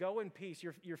here. Go in peace.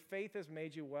 Your faith has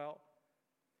made you well.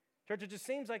 Church, it just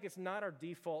seems like it's not our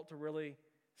default to really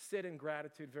sit in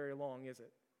gratitude very long, is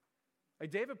it? Like,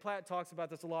 David Platt talks about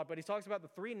this a lot, but he talks about the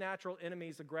 3 natural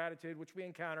enemies of gratitude which we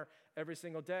encounter every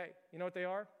single day. You know what they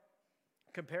are?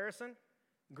 Comparison,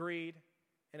 greed,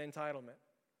 and entitlement.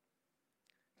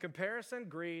 Comparison,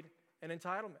 greed, and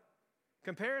entitlement.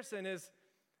 Comparison is...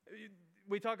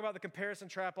 We talk about the comparison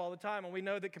trap all the time, and we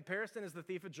know that comparison is the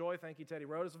thief of joy. Thank you, Teddy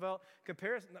Roosevelt.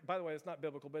 Comparison, by the way, it's not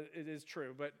biblical, but it is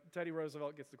true, but Teddy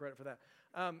Roosevelt gets the credit for that.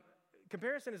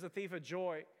 Comparison is the thief of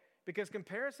joy because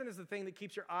comparison is the thing that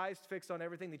keeps your eyes fixed on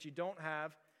everything that you don't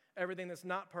have, everything that's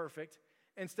not perfect,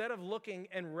 instead of looking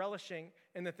and relishing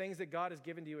in the things that God has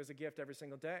given to you as a gift every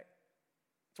single day.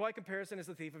 That's why comparison is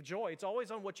the thief of joy. It's always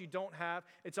on what you don't have.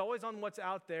 It's always on what's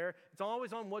out there. It's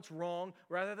always on what's wrong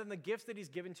rather than the gifts that he's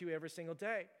given to you every single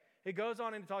day. He goes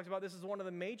on and talks about this is one of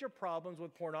the major problems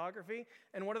with pornography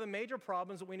and one of the major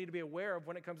problems that we need to be aware of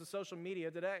when it comes to social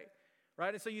media today.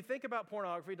 Right? And so you think about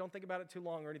pornography, don't think about it too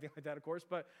long or anything like that, of course,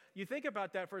 but you think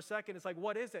about that for a second. It's like,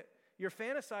 what is it? You're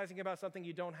fantasizing about something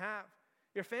you don't have.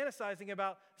 You're fantasizing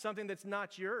about something that's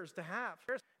not yours to have.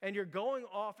 And you're going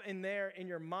off in there in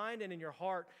your mind and in your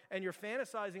heart, and you're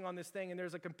fantasizing on this thing, and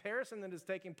there's a comparison that is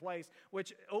taking place,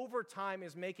 which over time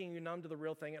is making you numb to the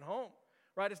real thing at home.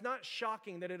 Right? It's not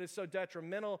shocking that it is so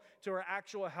detrimental to our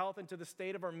actual health and to the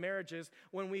state of our marriages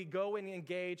when we go and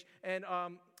engage and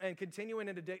continue in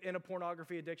a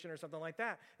pornography addiction or something like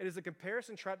that. It is a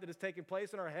comparison trap that is taking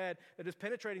place in our head that is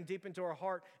penetrating deep into our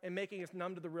heart and making us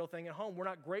numb to the real thing at home. We're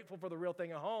not grateful for the real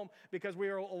thing at home because we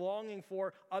are longing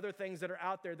for other things that are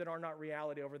out there that are not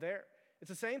reality over there. It's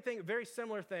the same thing, very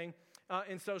similar thing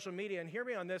in social media. And hear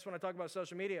me on this when I talk about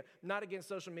social media. I'm not against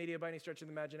social media by any stretch of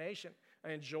the imagination.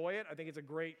 I enjoy it. I think it's a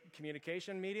great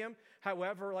communication medium.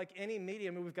 However, like any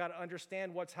medium, we've got to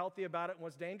understand what's healthy about it and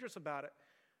what's dangerous about it.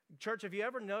 Church, have you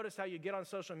ever noticed how you get on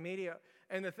social media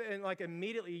and like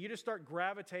immediately you just start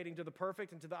gravitating to the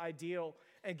perfect and to the ideal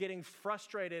and getting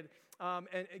frustrated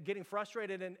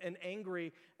and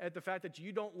angry at the fact that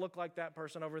you don't look like that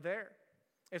person over there?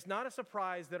 It's not a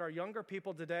surprise that our younger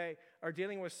people today are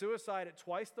dealing with suicide at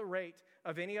twice the rate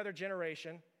of any other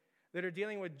generation, that are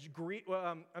dealing with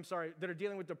that are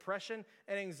dealing with depression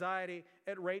and anxiety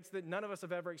at rates that none of us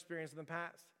have ever experienced in the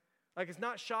past. Like, it's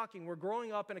not shocking. We're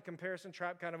growing up in a comparison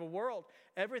trap kind of a world.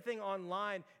 Everything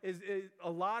online is a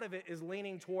lot of it is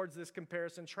leaning towards this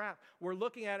comparison trap. We're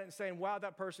looking at it and saying, wow,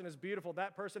 that person is beautiful.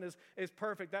 That person is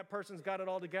perfect. That person's got it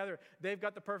all together. They've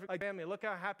got the perfect family. Look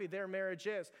how happy their marriage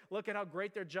is. Look at how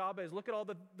great their job is. Look at all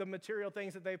the material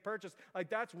things that they've purchased. Like,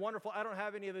 that's wonderful. I don't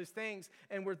have any of those things.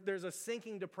 And there's a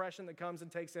sinking depression that comes and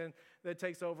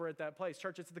takes over at that place.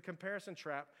 Church, it's the comparison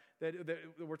trap that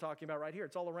we're talking about right here.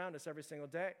 It's all around us every single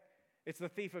day. It's the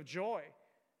thief of joy,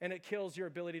 and it kills your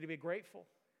ability to be grateful.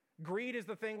 Greed is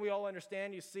the thing we all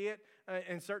understand. You see it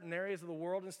in certain areas of the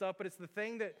world and stuff, but it's the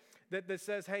thing that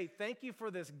says, hey, thank you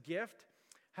for this gift.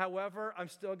 However, I'm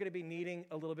still going to be needing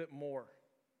a little bit more.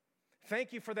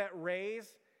 Thank you for that raise,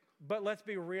 but let's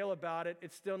be real about it.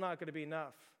 It's still not going to be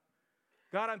enough.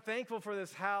 God, I'm thankful for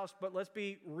this house, but let's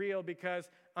be real because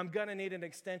I'm going to need an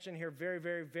extension here very,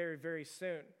 very, very, very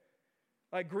soon.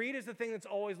 Like, greed is the thing that's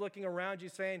always looking around you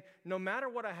saying, no matter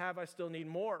what I have, I still need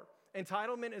more.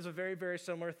 Entitlement is a very, very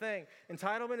similar thing.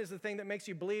 Entitlement is the thing that makes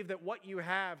you believe that what you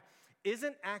have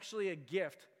isn't actually a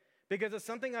gift because it's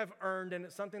something I've earned and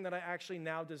it's something that I actually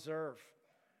now deserve,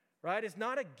 right? It's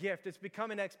not a gift. It's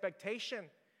become an expectation.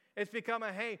 It's become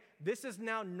hey, this is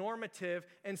now normative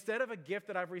instead of a gift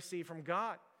that I've received from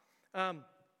God.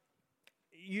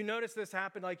 You notice this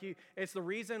happen it's the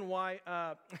reason why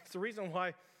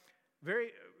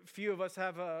very few of us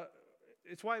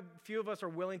it's why few of us are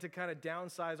willing to kind of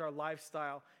downsize our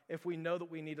lifestyle if we know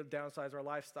that we need to downsize our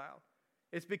lifestyle.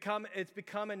 It's become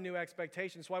a new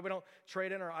expectation. It's why we don't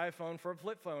trade in our iPhone for a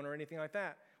flip phone or anything like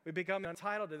that. We become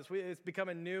entitled to this. It's become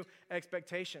a new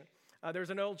expectation. There's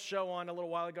an old show on a little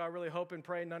while ago. I really hope and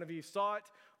pray none of you saw it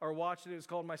or watched it. It was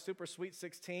called My Super Sweet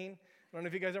 16. I don't know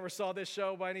if you guys ever saw this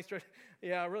show by any stretch.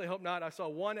 Yeah, I really hope not. I saw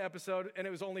one episode, and it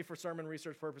was only for sermon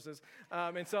research purposes.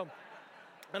 And so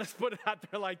I just put it out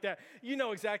there like that. You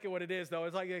know exactly what it is, though.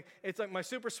 It's like My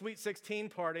Super Sweet 16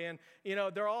 party, and,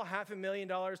 they're all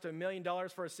 $500,000 to $1 million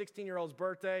for a 16-year-old's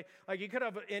birthday. Like, you could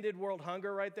have ended world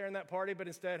hunger right there in that party, but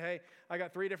instead, hey, I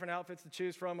got 3 different outfits to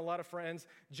choose from, a lot of friends.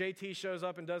 JT shows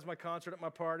up and does my concert at my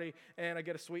party, and I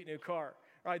get a sweet new car.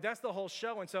 All right, that's the whole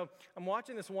show. And so I'm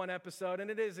watching this one episode, and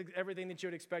it is everything that you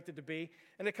would expect it to be.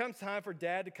 And it comes time for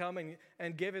dad to come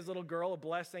and give his little girl a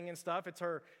blessing and stuff. It's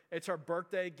her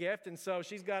birthday gift. And so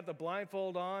she's got the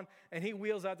blindfold on, and he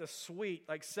wheels out the sweet,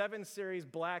 7 Series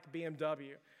black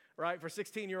BMW, right, for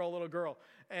 16-year-old little girl.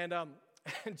 And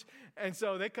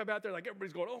so they come out there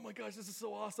everybody's going, oh my gosh, this is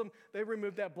so awesome. They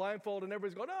remove that blindfold, and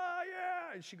everybody's going, oh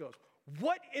yeah. And she goes,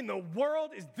 what in the world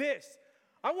is this?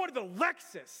 I wanted the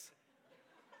Lexus.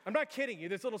 I'm not kidding you.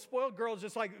 This little spoiled girl is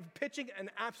just pitching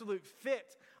an absolute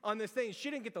fit on this thing.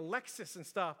 She didn't get the Lexus and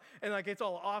stuff. And it's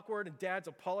all awkward, and dad's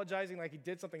apologizing like he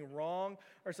did something wrong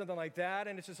or something like that.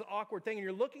 And it's just an awkward thing. And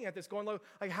you're looking at this going,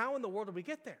 how in the world did we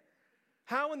get there?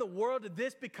 How in the world did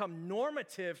this become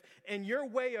normative in your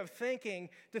way of thinking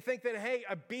to think that, hey,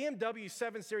 a BMW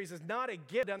 7 Series is not a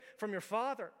gift from your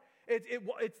father?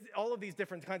 It's all of these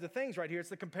different kinds of things right here. It's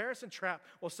the comparison trap.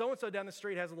 Well, so-and-so down the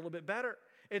street has a little bit better.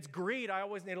 It's greed. I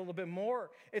always need a little bit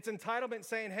more. It's entitlement,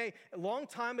 saying, hey, a long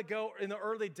time ago in the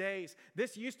early days,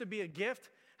 this used to be a gift.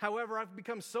 However, I've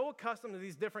become so accustomed to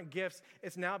these different gifts,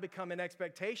 it's now become an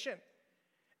expectation.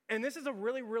 And this is a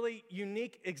really, really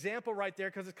unique example right there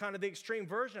because it's kind of the extreme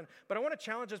version. But I want to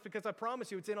challenge us because I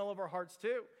promise you it's in all of our hearts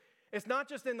too. It's not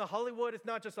just in the Hollywood. It's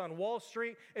not just on Wall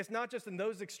Street. It's not just in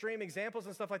those extreme examples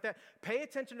and stuff like that. Pay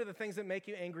attention to the things that make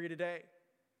you angry today.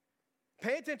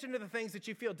 Pay attention to the things that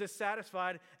you feel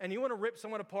dissatisfied and you want to rip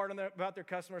someone apart about their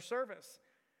customer service.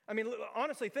 I mean,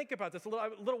 honestly, think about this. A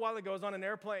little while ago, I was on an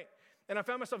airplane, and I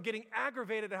found myself getting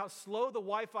aggravated at how slow the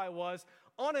Wi-Fi was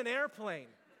on an airplane.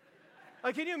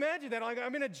 Like, can you imagine that? Like,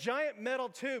 I'm in a giant metal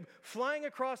tube flying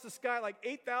across the sky like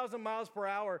 8,000 miles per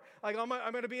hour. Like, I'm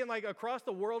going to be in like across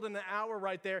the world in an hour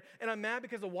right there, and I'm mad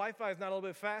because the Wi-Fi is not a little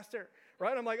bit faster,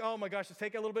 right? I'm like, oh my gosh, it's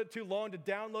taking a little bit too long to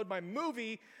download my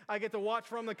movie. I get to watch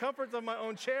from the comforts of my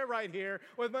own chair right here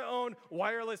with my own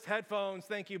wireless headphones.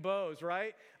 Thank you, Bose,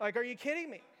 right? Like, are you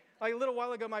kidding me? Like a little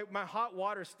while ago, my hot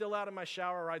water is still out of my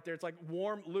shower right there. It's like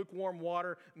warm, lukewarm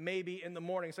water, maybe in the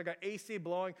morning. So I got AC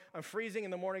blowing. I'm freezing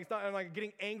in the morning. I'm like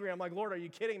getting angry. I'm like, Lord, are you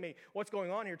kidding me? What's going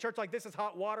on here? Church, like this is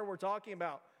hot water we're talking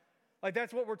about. Like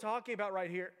that's what we're talking about right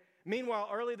here. Meanwhile,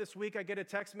 early this week, I get a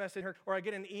text message or I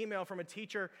get an email from a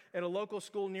teacher at a local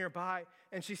school nearby,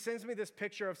 and she sends me this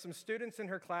picture of some students in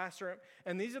her classroom,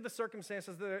 and these are the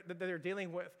circumstances that they're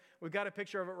dealing with. We've got a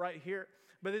picture of it right here.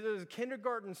 But there's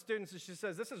kindergarten students, and she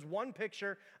says, this is one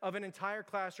picture of an entire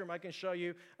classroom I can show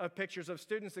you of pictures of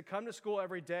students that come to school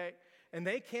every day, and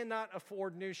they cannot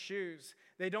afford new shoes.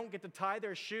 They don't get to tie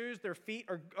their shoes. Their feet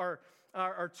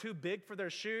are too big for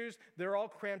their shoes. They're all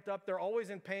cramped up. They're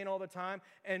always in pain all the time.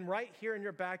 And right here in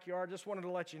your backyard, just wanted to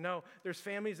let you know, there's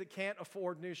families that can't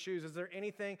afford new shoes. Is there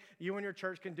anything you and your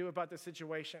church can do about this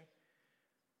situation?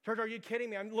 Church, are you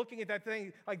kidding me? I'm looking at that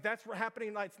thing like that's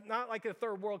happening. Like, it's not like a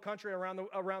third world country around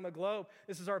the globe.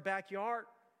 This is our backyard.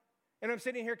 And I'm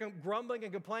sitting here grumbling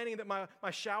and complaining that my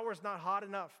shower is not hot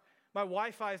enough. My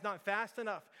Wi-Fi is not fast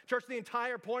enough. Church, the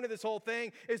entire point of this whole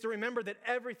thing is to remember that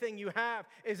everything you have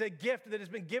is a gift that has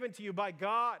been given to you by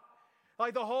God.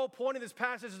 Like the whole point of this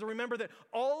passage is to remember that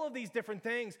all of these different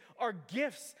things are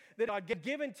gifts that are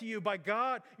given to you by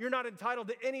God. You're not entitled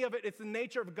to any of it. It's the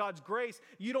nature of God's grace.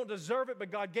 You don't deserve it,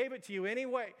 but God gave it to you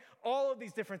anyway. All of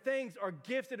these different things are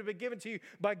gifts that have been given to you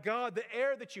by God. The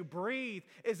air that you breathe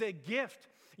is a gift.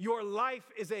 Your life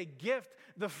is a gift.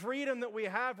 The freedom that we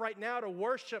have right now to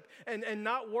worship and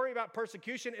not worry about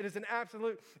persecution, it is an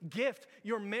absolute gift.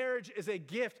 Your marriage is a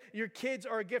gift. Your kids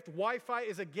are a gift. Wi-Fi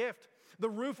is a gift. The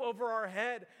roof over our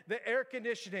head, the air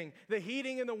conditioning, the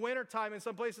heating in the wintertime in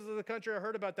some places of the country, I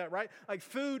heard about that, right? Like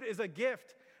food is a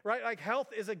gift, right? Like health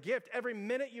is a gift. Every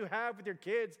minute you have with your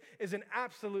kids is an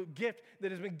absolute gift that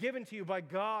has been given to you by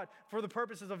God for the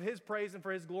purposes of His praise and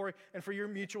for His glory and for your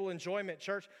mutual enjoyment.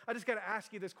 Church, I just got to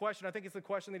ask you this question. I think it's the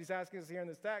question that He's asking us here in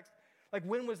this text. Like,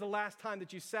 when was the last time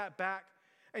that you sat back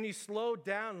and you slowed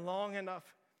down long enough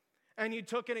and you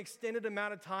took an extended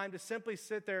amount of time to simply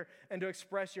sit there and to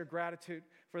express your gratitude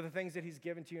for the things that He's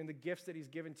given to you and the gifts that He's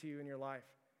given to you in your life?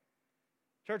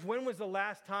 Church, when was the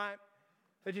last time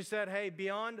that you said, hey,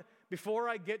 before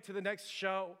I get to the next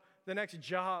show, the next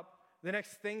job, the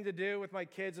next thing to do with my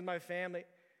kids and my family,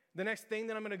 the next thing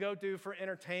that I'm going to go do for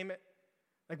entertainment,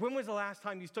 like when was the last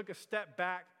time you took a step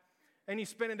back and you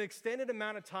spent an extended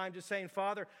amount of time just saying,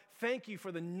 Father, thank you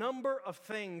for the number of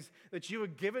things that you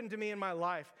have given to me in my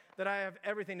life that I have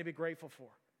everything to be grateful for?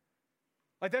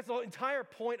 Like, that's the entire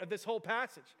point of this whole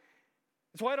passage.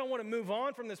 That's why I don't want to move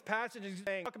on from this passage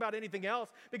and talk about anything else,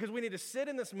 because we need to sit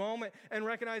in this moment and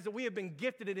recognize that we have been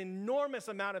gifted an enormous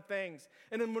amount of things,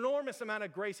 an enormous amount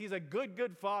of grace. He's a good,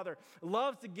 good Father,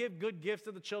 loves to give good gifts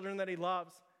to the children that He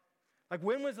loves. Like,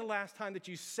 when was the last time that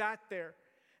you sat there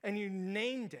and you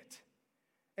named it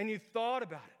and you thought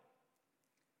about it?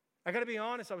 I got to be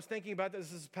honest, I was thinking about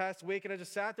this past week, and I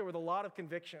just sat there with a lot of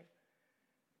conviction.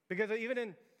 Because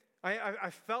I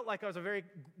felt like I was a very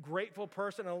grateful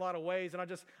person in a lot of ways,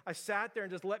 and I sat there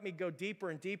and just let me go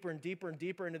deeper and deeper and deeper and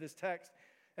deeper into this text.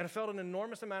 And I felt an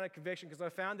enormous amount of conviction, because I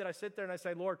found that I sit there and I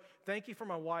say, Lord, thank you for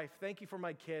my wife. Thank you for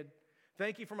my kid.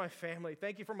 Thank you for my family.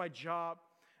 Thank you for my job.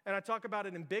 And I talk about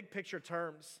it in big picture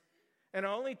terms. And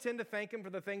I only tend to thank Him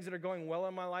for the things that are going well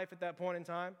in my life at that point in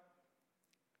time.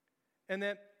 And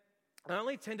then I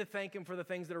only tend to thank Him for the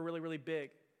things that are really, really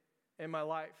big in my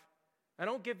life. I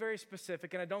don't get very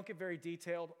specific, and I don't get very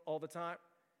detailed all the time.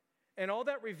 And all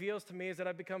that reveals to me is that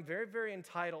I've become very, very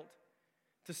entitled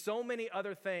to so many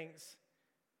other things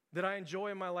that I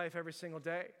enjoy in my life every single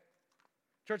day.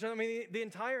 Church, I mean, the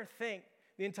entire thing,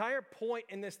 the entire point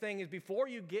in this thing is before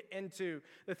you get into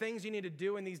the things you need to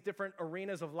do in these different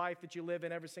arenas of life that you live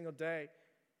in every single day,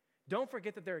 don't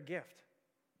forget that they're a gift.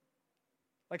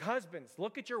 Like husbands,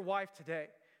 look at your wife today,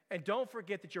 and don't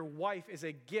forget that your wife is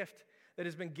a gift that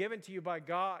has been given to you by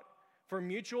God for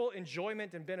mutual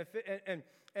enjoyment and benefit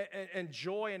and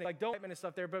joy and like don't and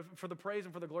stuff there, but for the praise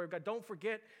and for the glory of God. Don't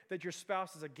forget that your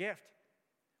spouse is a gift.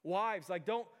 Wives, like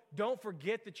don't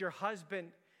forget that your husband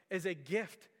is a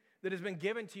gift that has been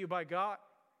given to you by God.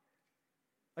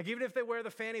 Like even if they wear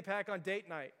the fanny pack on date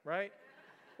night, right?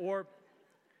 Or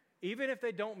even if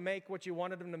they don't make what you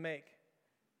wanted them to make.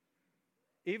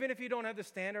 Even if you don't have the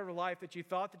standard of life that you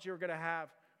thought that you were going to have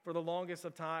for the longest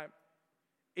of time.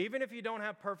 Even if you don't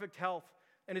have perfect health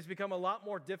and it's become a lot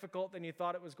more difficult than you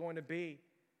thought it was going to be.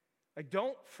 Like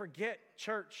don't forget,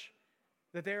 church,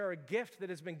 that they are a gift that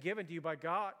has been given to you by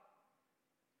God.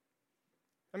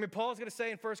 I mean, Paul's going to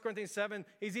say in 1 Corinthians 7,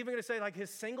 he's even going to say like his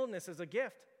singleness is a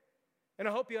gift. And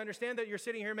I hope you understand that you're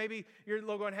sitting here, maybe you're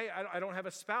going, hey, I don't have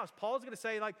a spouse. Paul's going to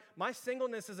say like, my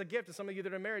singleness is a gift. And some of you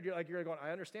that are married, you're going,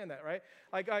 I understand that, right?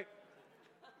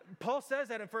 Paul says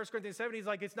that in 1 Corinthians 7, he's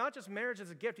like, it's not just marriage as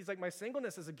a gift. He's like, my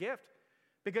singleness is a gift.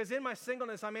 Because in my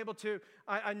singleness, I'm able to,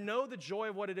 I know the joy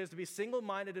of what it is to be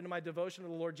single-minded in my devotion to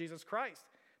the Lord Jesus Christ.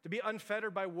 To be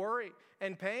unfettered by worry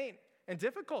and pain and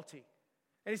difficulty.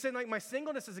 And he said, like, my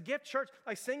singleness is a gift. Church,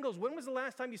 like singles, when was the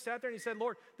last time you sat there and you said,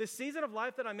 Lord, this season of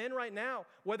life that I'm in right now,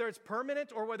 whether it's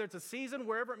permanent or whether it's a season,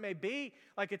 wherever it may be,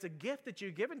 like it's a gift that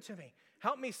you've given to me.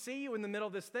 Help me see you in the middle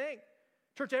of this thing.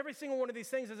 Church, every single one of these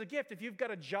things is a gift. If you've got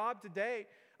a job today,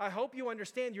 I hope you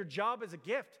understand your job is a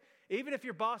gift. Even if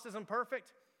your boss isn't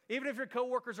perfect, even if your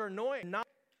coworkers are annoying,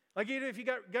 like even if you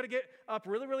got to get up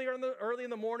really, really early in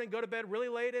the morning, go to bed really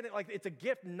late in it, like it's a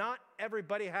gift. Not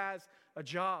everybody has a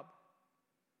job.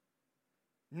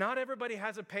 Not everybody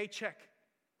has a paycheck.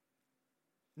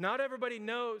 Not everybody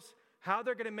knows how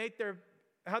they're going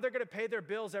to pay their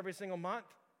bills every single month.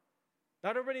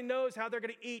 Not everybody knows how they're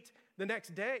going to eat the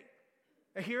next day.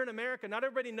 And here in America, not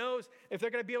everybody knows if they're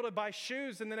going to be able to buy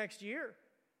shoes in the next year.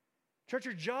 Church,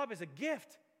 your job is a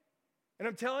gift. And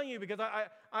I'm telling you, because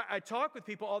I talk with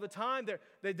people all the time,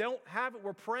 they don't have it.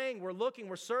 We're praying, we're looking,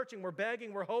 we're searching, we're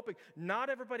begging, we're hoping. Not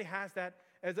everybody has that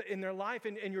in their life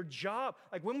and your job.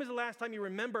 Like when was the last time you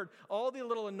remembered all the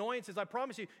little annoyances? I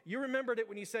promise you, you remembered it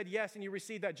when you said yes and you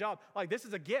received that job. Like this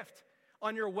is a gift.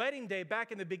 On your wedding day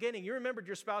back in the beginning, you remembered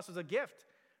your spouse as a gift,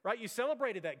 right? You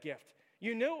celebrated that gift.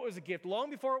 You knew it was a gift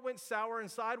long before it went sour and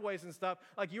sideways and stuff.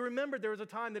 Like you remembered there was a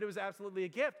time that it was absolutely a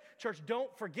gift. Church,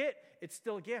 don't forget, it's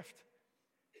still a gift.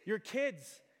 Your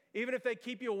kids, even if they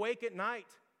keep you awake at night,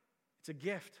 it's a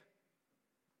gift.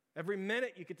 Every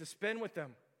minute you get to spend with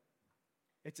them,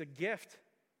 it's a gift.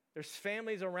 There's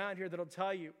families around here that'll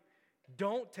tell you,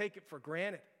 don't take it for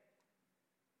granted.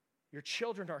 Your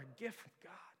children are a gift from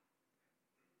God.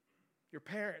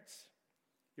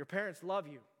 Your parents love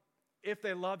you. If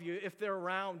they love you, if they're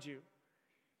around you.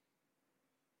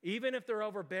 Even if they're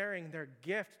overbearing, they're a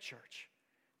gift, church.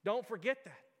 Don't forget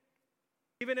that.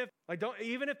 Even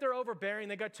if they're overbearing,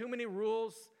 they got too many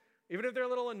rules, even if they're a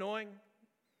little annoying,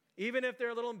 even if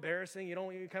they're a little embarrassing, you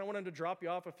kind of want them to drop you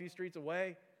off a few streets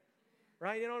away,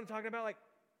 right? You know what I'm talking about? Like,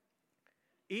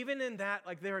 even in that,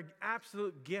 like they're an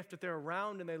absolute gift that they're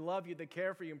around and they love you, they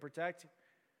care for you and protect you.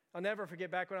 I'll never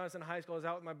forget back when I was in high school, I was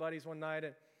out with my buddies one night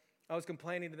and I was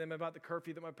complaining to them about the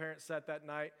curfew that my parents set that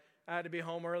night. I had to be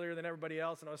home earlier than everybody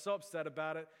else and I was so upset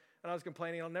about it. And I was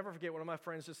complaining. I'll never forget one of my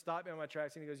friends just stopped me on my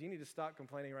tracks and he goes, you need to stop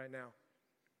complaining right now.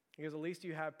 He goes, at least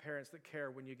you have parents that care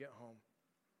when you get home.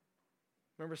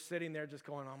 I remember sitting there just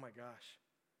going, oh my gosh.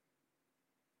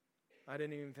 I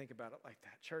didn't even think about it like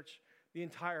that. Church, the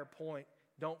entire point,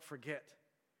 don't forget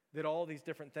that all these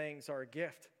different things are a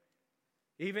gift.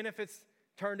 Even if it's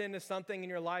turned into something in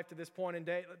your life to this point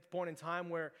in time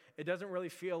where it doesn't really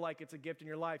feel like it's a gift in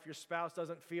your life. Your spouse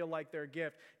doesn't feel like they're a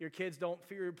gift. Your kids don't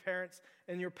feel, your parents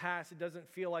in your past, it doesn't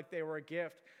feel like they were a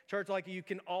gift. Church, like you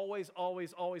can always,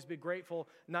 always, always be grateful,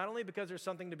 not only because there's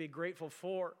something to be grateful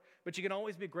for, but you can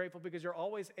always be grateful because you're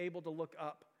always able to look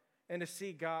up and to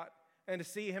see God and to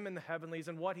see Him in the heavenlies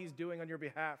and what He's doing on your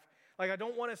behalf. Like I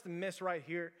don't want us to miss right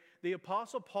here. The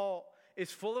Apostle Paul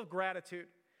is full of gratitude.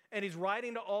 And he's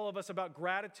writing to all of us about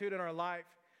gratitude in our life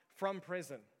from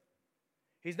prison.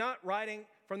 He's not writing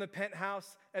from the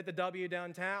penthouse at the W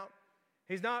downtown.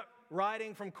 He's not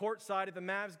writing from courtside at the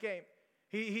Mavs game.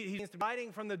 He's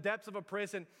hiding from the depths of a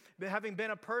prison, having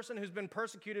been a person who's been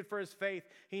persecuted for his faith.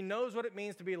 He knows what it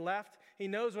means to be left. He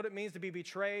knows what it means to be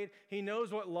betrayed. He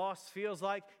knows what loss feels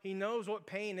like. He knows what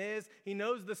pain is. He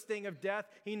knows the sting of death.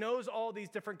 He knows all these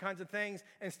different kinds of things.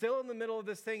 And still in the middle of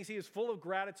these things, he is full of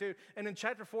gratitude. And in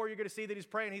chapter 4, you're going to see that he's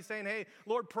praying. He's saying, hey,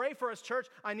 Lord, pray for us, church.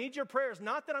 I need your prayers.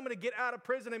 Not that I'm going to get out of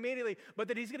prison immediately, but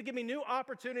that he's going to give me new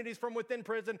opportunities from within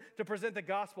prison to present the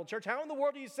gospel. Church, how in the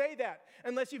world do you say that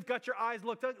unless you've got your eyes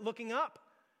looking up?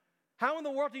 How in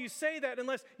the world do you say that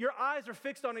unless your eyes are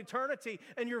fixed on eternity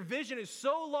and your vision is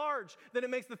so large that it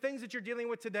makes the things that you're dealing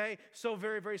with today so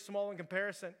very, very small in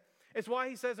comparison? It's why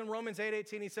he says in Romans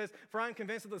 8:18, he says, for I am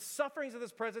convinced that the sufferings of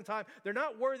this present time, they're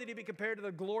not worthy to be compared to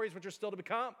the glories which are still to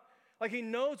become. Like he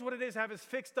knows what it is to have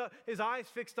his eyes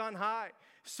fixed on high.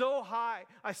 So high.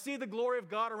 I see the glory of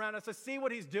God around us. I see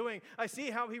what he's doing. I see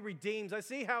how he redeems. I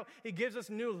see how he gives us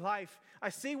new life. I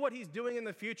see what he's doing in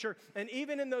the future. And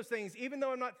even in those things, even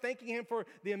though I'm not thanking him for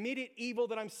the immediate evil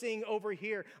that I'm seeing over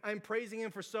here, I'm praising him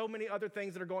for so many other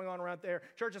things that are going on around there.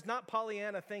 Church, it's not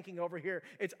Pollyanna thinking over here.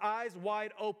 It's eyes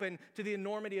wide open to the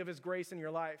enormity of his grace in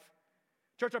your life.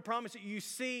 Church, I promise you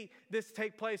see this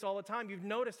take place all the time. You've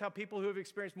noticed how people who have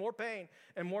experienced more pain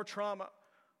and more trauma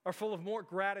are full of more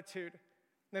gratitude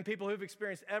than people who've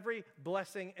experienced every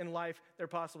blessing in life there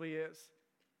possibly is.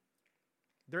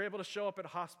 They're able to show up at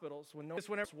hospitals when no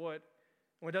one else would, and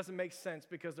when it doesn't make sense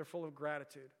because they're full of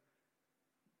gratitude.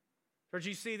 Church,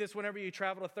 you see this whenever you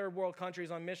travel to third world countries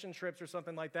on mission trips or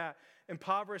something like that.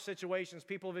 Impoverished situations,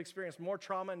 people have experienced more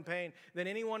trauma and pain than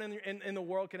anyone in the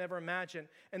world can ever imagine.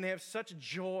 And they have such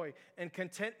joy and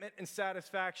contentment and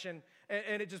satisfaction.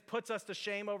 And it just puts us to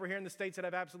shame over here in the States that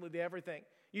have absolutely everything.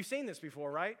 You've seen this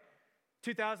before, right?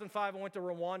 2005, I went to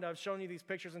Rwanda. I've shown you these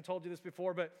pictures and told you this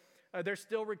before, but they're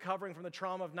still recovering from the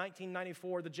trauma of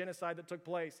 1994, the genocide that took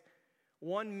place.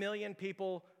 1 million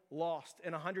people lost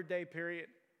in a 100-day period.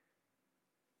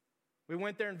 We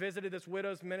went there and visited this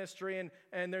widows ministry,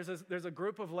 and there's a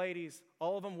group of ladies,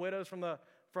 all of them widows from the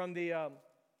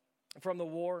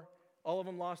war. All of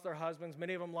them lost their husbands.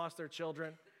 Many of them lost their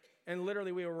children. And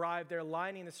literally, we arrived there,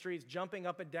 lining the streets, jumping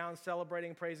up and down,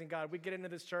 celebrating, praising God. We get into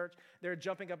this church, they're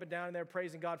jumping up and down, and they're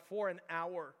praising God for an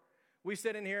hour. We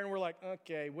sit in here and we're like,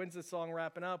 okay, when's the song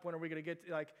wrapping up? When are we going to get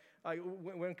to,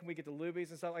 when can we get to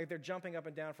Luby's and stuff? Like, they're jumping up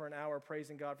and down for an hour,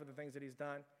 praising God for the things that he's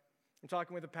done. I'm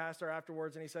talking with the pastor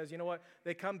afterwards, and he says, you know what?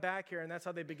 They come back here, and that's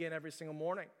how they begin every single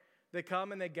morning. They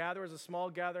come and they gather as a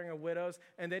small gathering of widows,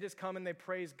 and they just come and they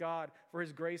praise God for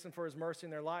his grace and for his mercy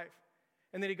in their life.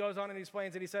 And then he goes on and he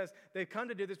explains, and he says, they've come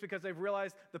to do this because they've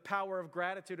realized the power of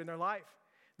gratitude in their life.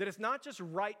 That it's not just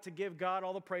right to give God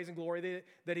all the praise and glory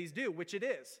that he's due, which it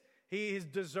is. He is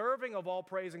deserving of all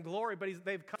praise and glory, but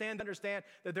they've come to understand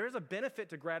that there is a benefit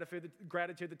to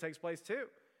gratitude that takes place too.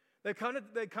 They come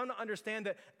to understand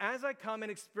that as I come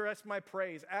and express my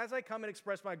praise, as I come and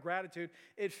express my gratitude,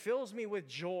 it fills me with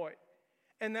joy.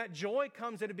 And that joy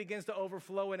comes and it begins to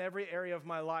overflow in every area of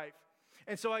my life.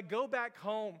 And so I go back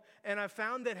home and I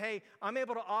found that, hey, I'm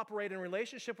able to operate in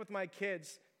relationship with my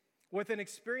kids with an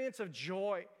experience of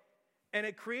joy. And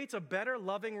it creates a better,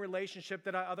 loving relationship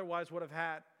that I otherwise would have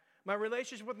had. My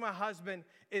relationship with my husband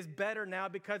is better now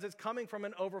because it's coming from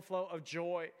an overflow of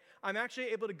joy. I'm actually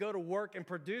able to go to work and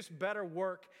produce better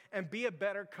work and be a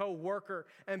better co-worker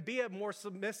and be a more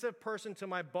submissive person to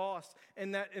my boss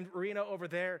in that arena over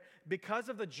there because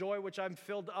of the joy which I'm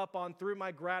filled up on through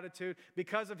my gratitude,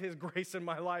 because of his grace in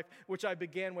my life, which I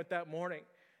began with that morning.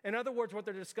 In other words, what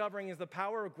they're discovering is the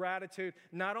power of gratitude,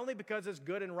 not only because it's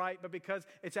good and right, but because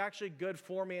it's actually good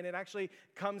for me, and it actually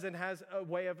comes and has a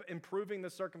way of improving the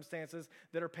circumstances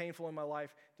that are painful in my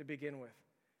life to begin with.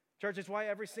 Church, it's why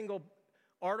every single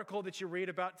article that you read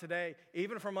about today,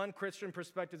 even from unchristian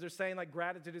perspectives, they're saying like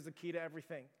gratitude is the key to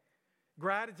everything.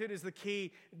 Gratitude is the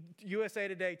key. USA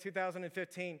Today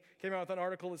 2015 came out with an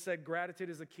article that said gratitude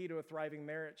is the key to a thriving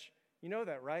marriage. You know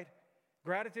that, right?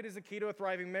 Gratitude is the key to a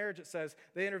thriving marriage, it says.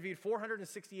 They interviewed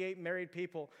 468 married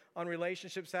people on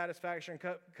relationship satisfaction,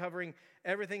 covering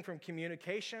everything from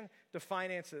communication to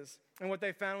finances. And what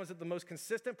they found was that the most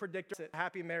consistent predictor of a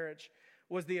happy marriage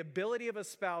was the ability of a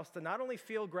spouse to not only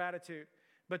feel gratitude,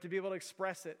 but to be able to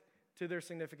express it to their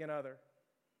significant other.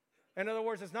 In other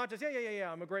words, it's not just,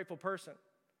 yeah, I'm a grateful person,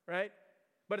 right?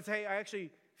 But it's, hey, I actually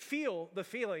feel the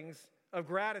feelings of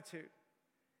gratitude.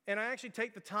 And I actually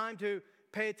take the time to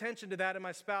pay attention to that in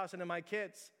my spouse and in my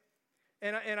kids.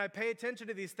 And I pay attention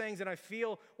to these things and I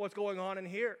feel what's going on in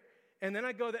here. And then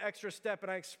I go the extra step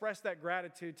and I express that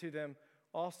gratitude to them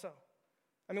also.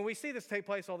 I mean, we see this take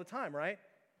place all the time, right?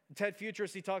 Ted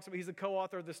Futrist, he's the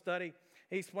co-author of the study.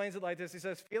 He explains it like this. He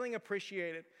says, feeling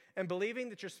appreciated and believing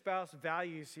that your spouse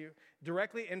values you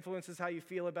directly influences how you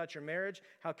feel about your marriage,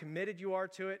 how committed you are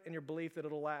to it, and your belief that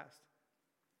it'll last.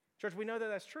 Church, we know that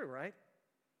that's true, right?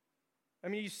 I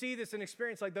mean, you see this in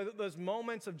experience, like those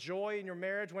moments of joy in your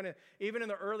marriage when even in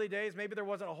the early days, maybe there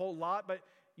wasn't a whole lot, but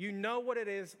you know what it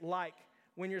is like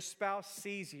when your spouse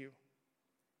sees you.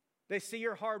 They see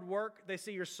your hard work. They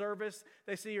see your service.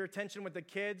 They see your attention with the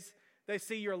kids. They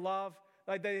see your love.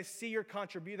 Like they see your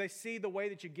contribution. They see the way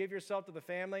that you give yourself to the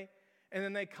family. And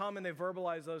then they come and they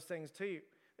verbalize those things to you.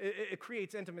 It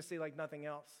creates intimacy like nothing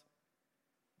else.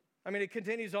 I mean, it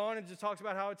continues on and just talks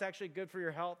about how it's actually good for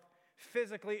your health.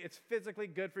 It's physically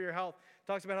good for your health.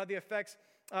 It talks about how the effects,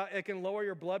 it can lower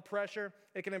your blood pressure.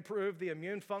 It can improve the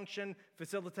immune function,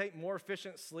 facilitate more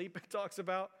efficient sleep, it talks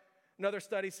about. Another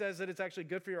study says that it's actually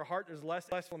good for your heart. There's less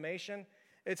inflammation.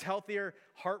 It's healthier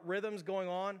heart rhythms going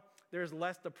on. There's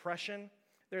less depression.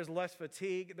 There's less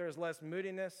fatigue. There's less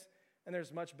moodiness. And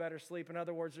there's much better sleep. In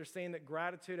other words, they're saying that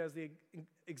gratitude has the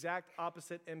exact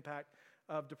opposite impact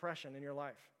of depression in your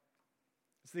life.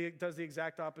 It does the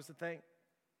exact opposite thing.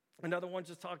 Another one's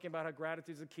just talking about how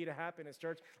gratitude is the key to happiness,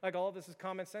 church. Like all of this is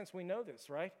common sense. We know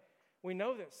this, right? We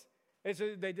know this.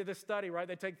 They did this study, right?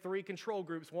 They take 3 control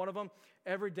groups. One of them,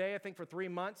 every day, I think for 3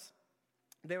 months,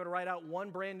 they would write out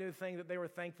one brand new thing that they were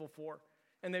thankful for.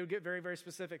 And they would get very, very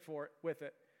specific with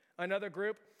it. Another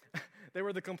group, they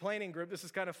were the complaining group. This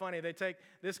is kind of funny.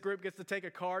 This group gets to take a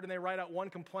card and they write out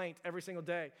one complaint every single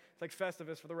day. It's like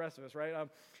Festivus for the rest of us, right?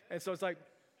 And so it's like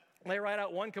they write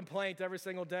out one complaint every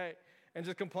single day and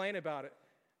just complain about it.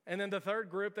 And then the third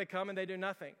group, they come and they do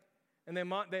nothing. And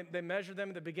they measure them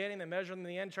at the beginning, they measure them in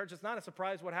the end. Church, it's not a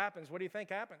surprise what happens. What do you think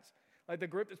happens? Like the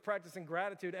group that's practicing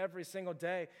gratitude every single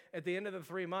day, at the end of the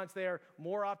 3 months, they are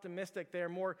more optimistic. They are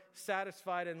more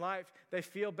satisfied in life. They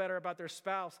feel better about their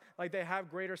spouse. Like they have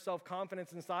greater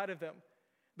self-confidence inside of them.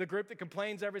 The group that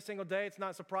complains every single day, it's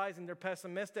not surprising. They're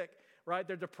pessimistic, right?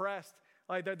 They're depressed.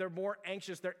 Like they're more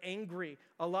anxious, they're angry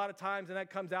a lot of times, and that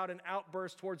comes out in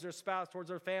outbursts towards their spouse, towards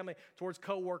their family, towards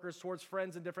coworkers, towards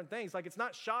friends, and different things. Like it's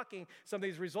not shocking, some of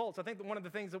these results. I think that one of the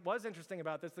things that was interesting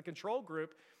about this, the control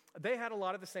group, they had a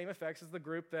lot of the same effects as the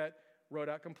group that wrote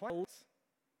out complaints.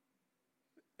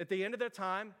 At the end of their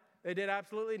time, they did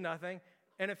absolutely nothing,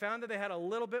 and it found that they had a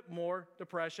little bit more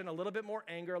depression, a little bit more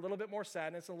anger, a little bit more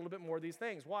sadness, and a little bit more of these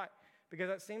things. Why? Because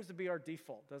that seems to be our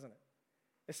default, doesn't it?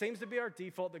 It seems to be our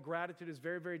default that gratitude is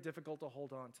very, very difficult to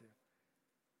hold on to.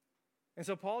 And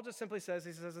so Paul just simply says,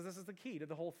 this is the key to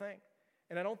the whole thing.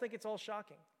 And I don't think it's all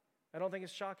shocking. I don't think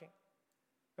it's shocking.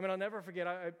 I mean, I'll never forget,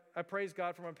 I praise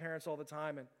God for my parents all the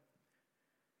time. And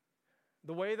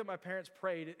the way that my parents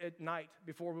prayed at night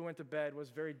before we went to bed was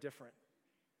very different.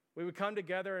 We would come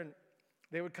together and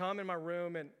they would come in my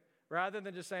room, and rather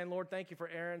than just saying, Lord, thank you for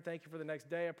Aaron, thank you for the next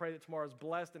day, I pray that tomorrow's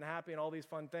blessed and happy and all these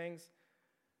fun things.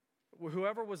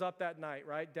 Whoever was up that night,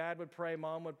 right? Dad would pray,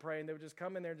 mom would pray, and they would just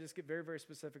come in there and just get very, very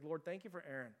specific. Lord, thank you for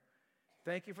Aaron.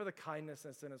 Thank you for the kindness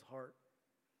that's in his heart.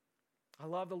 I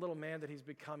love the little man that he's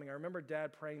becoming. I remember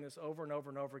Dad praying this over and over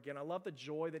and over again. I love the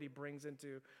joy that he brings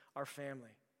into our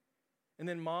family. And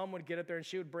then mom would get up there and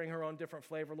she would bring her own different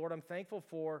flavor. Lord, I'm thankful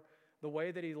for the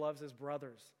way that he loves his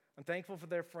brothers. I'm thankful for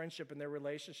their friendship and their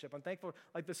relationship. I'm thankful,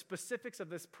 like the specifics of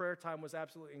this prayer time was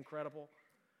absolutely incredible.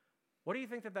 What do you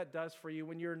think that does for you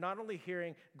when you're not only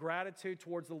hearing gratitude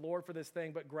towards the Lord for this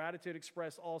thing, but gratitude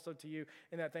expressed also to you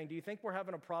in that thing? Do you think we're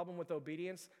having a problem with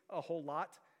obedience a whole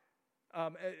lot?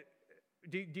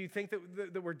 Do you think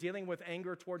that we're dealing with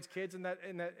anger towards kids in that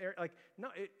area? Like, no,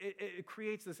 it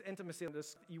creates this intimacy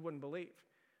that you wouldn't believe.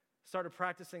 Started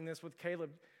practicing this with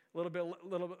Caleb a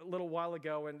little while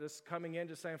ago, and just coming in,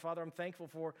 just saying, Father, I'm thankful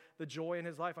for the joy in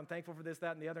his life. I'm thankful for this,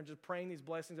 that, and the other, and just praying these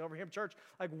blessings over him. Church,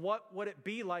 like, what would it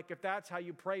be like if that's how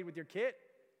you prayed with your kid?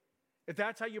 If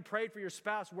that's how you prayed for your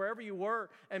spouse, wherever you were,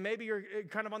 and maybe you're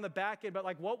kind of on the back end, but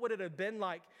like, what would it have been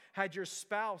like had your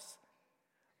spouse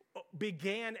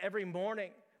began every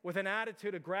morning with an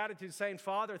attitude of gratitude, saying,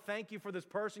 Father, thank you for this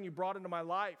person you brought into my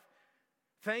life.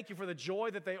 Thank you for the joy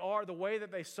that they are, the way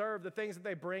that they serve, the things that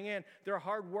they bring in, their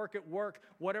hard work at work,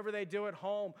 whatever they do at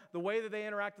home, the way that they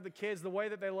interact with the kids, the way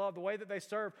that they love, the way that they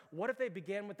serve. What if they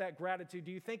began with that gratitude?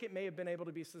 Do you think it may have been able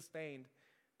to be sustained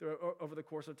over the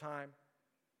course of time?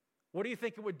 What do you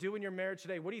think it would do in your marriage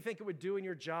today? What do you think it would do in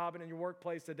your job and in your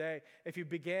workplace today if you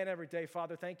began every day,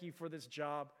 Father, thank you for this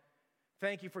job.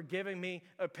 Thank you for giving me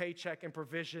a paycheck and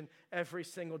provision every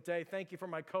single day. Thank you for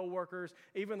my coworkers,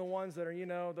 even the ones that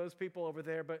are, those people over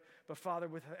there. But Father,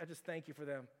 I just thank you for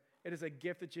them. It is a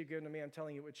gift that you've given to me. I'm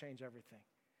telling you, it would change everything.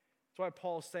 That's why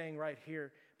Paul's saying right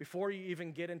here, Before you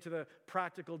even get into the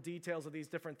practical details of these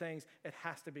different things, it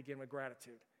has to begin with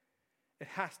gratitude. It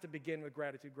has to begin with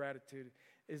gratitude. Gratitude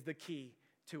is the key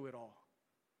to it all.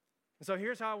 And so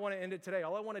here's how I want to end it today.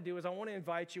 All I want to do is I want to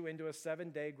invite you into a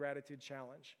 7-day gratitude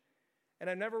challenge. And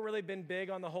I've never really been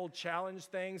big on the whole challenge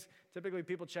things. Typically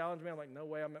people challenge me. I'm like, no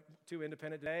way, I'm too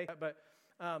independent today.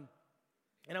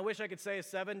 And I wish I could say a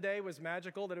 7-day was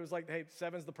magical, that it was like, hey,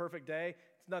 7's the perfect day.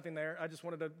 It's nothing there. I just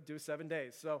wanted to do 7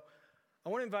 days. So I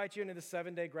want to invite you into the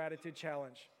 7-day gratitude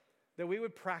challenge, that we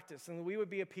would practice and that we would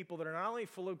be a people that are not only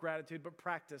full of gratitude, but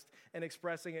practiced in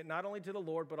expressing it not only to the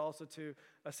Lord, but also to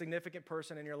a significant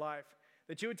person in your life.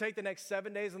 That you would take the next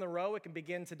 7 days in a row. It can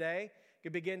begin today, it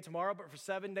can begin tomorrow, but for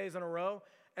 7 days in a row,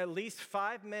 at least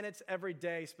 5 minutes every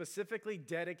day specifically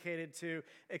dedicated to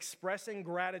expressing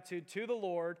gratitude to the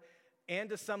Lord and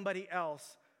to somebody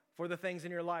else for the things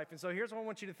in your life. And so here's what I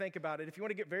want you to think about it. If you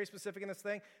want to get very specific in this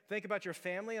thing, think about your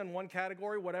family in one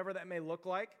category, whatever that may look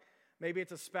like. Maybe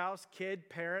it's a spouse, kid,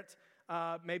 parent.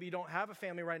 Maybe you don't have a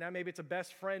family right now. Maybe it's a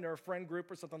best friend or a friend group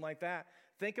or something like that.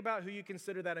 Think about who you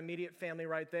consider that immediate family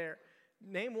right there.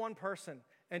 Name one person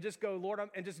and just go, Lord,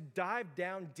 and just dive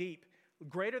down deep.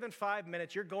 Greater than 5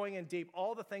 minutes, you're going in deep.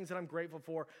 All the things that I'm grateful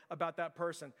for about that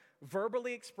person.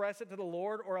 Verbally express it to the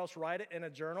Lord, or else write it in a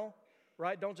journal,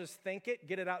 right? Don't just think it.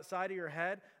 Get it outside of your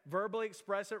head. Verbally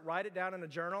express it. Write it down in a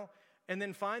journal. And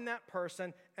then find that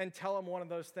person and tell them one of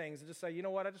those things. And just say, you know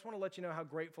what? I just want to let you know how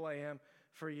grateful I am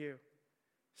for you.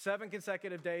 7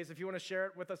 consecutive days. If you want to share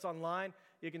it with us online,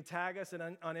 you can tag us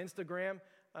on Instagram.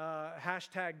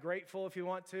 Hashtag grateful if you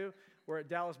want to. We're at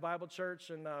Dallas Bible Church,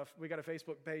 and we got a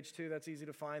Facebook page too. That's easy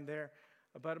to find there.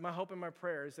 But my hope and my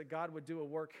prayer is that God would do a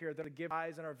work here, that the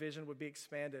eyes and our vision would be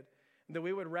expanded, and that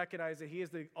we would recognize that He is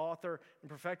the author and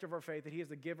perfecter of our faith, that He is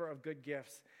the giver of good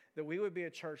gifts, that we would be a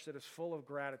church that is full of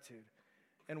gratitude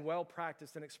and well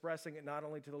practiced in expressing it not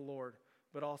only to the Lord,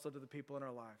 but also to the people in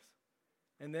our lives.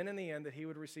 And then in the end, that He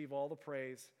would receive all the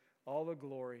praise, all the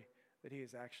glory that He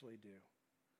is actually due.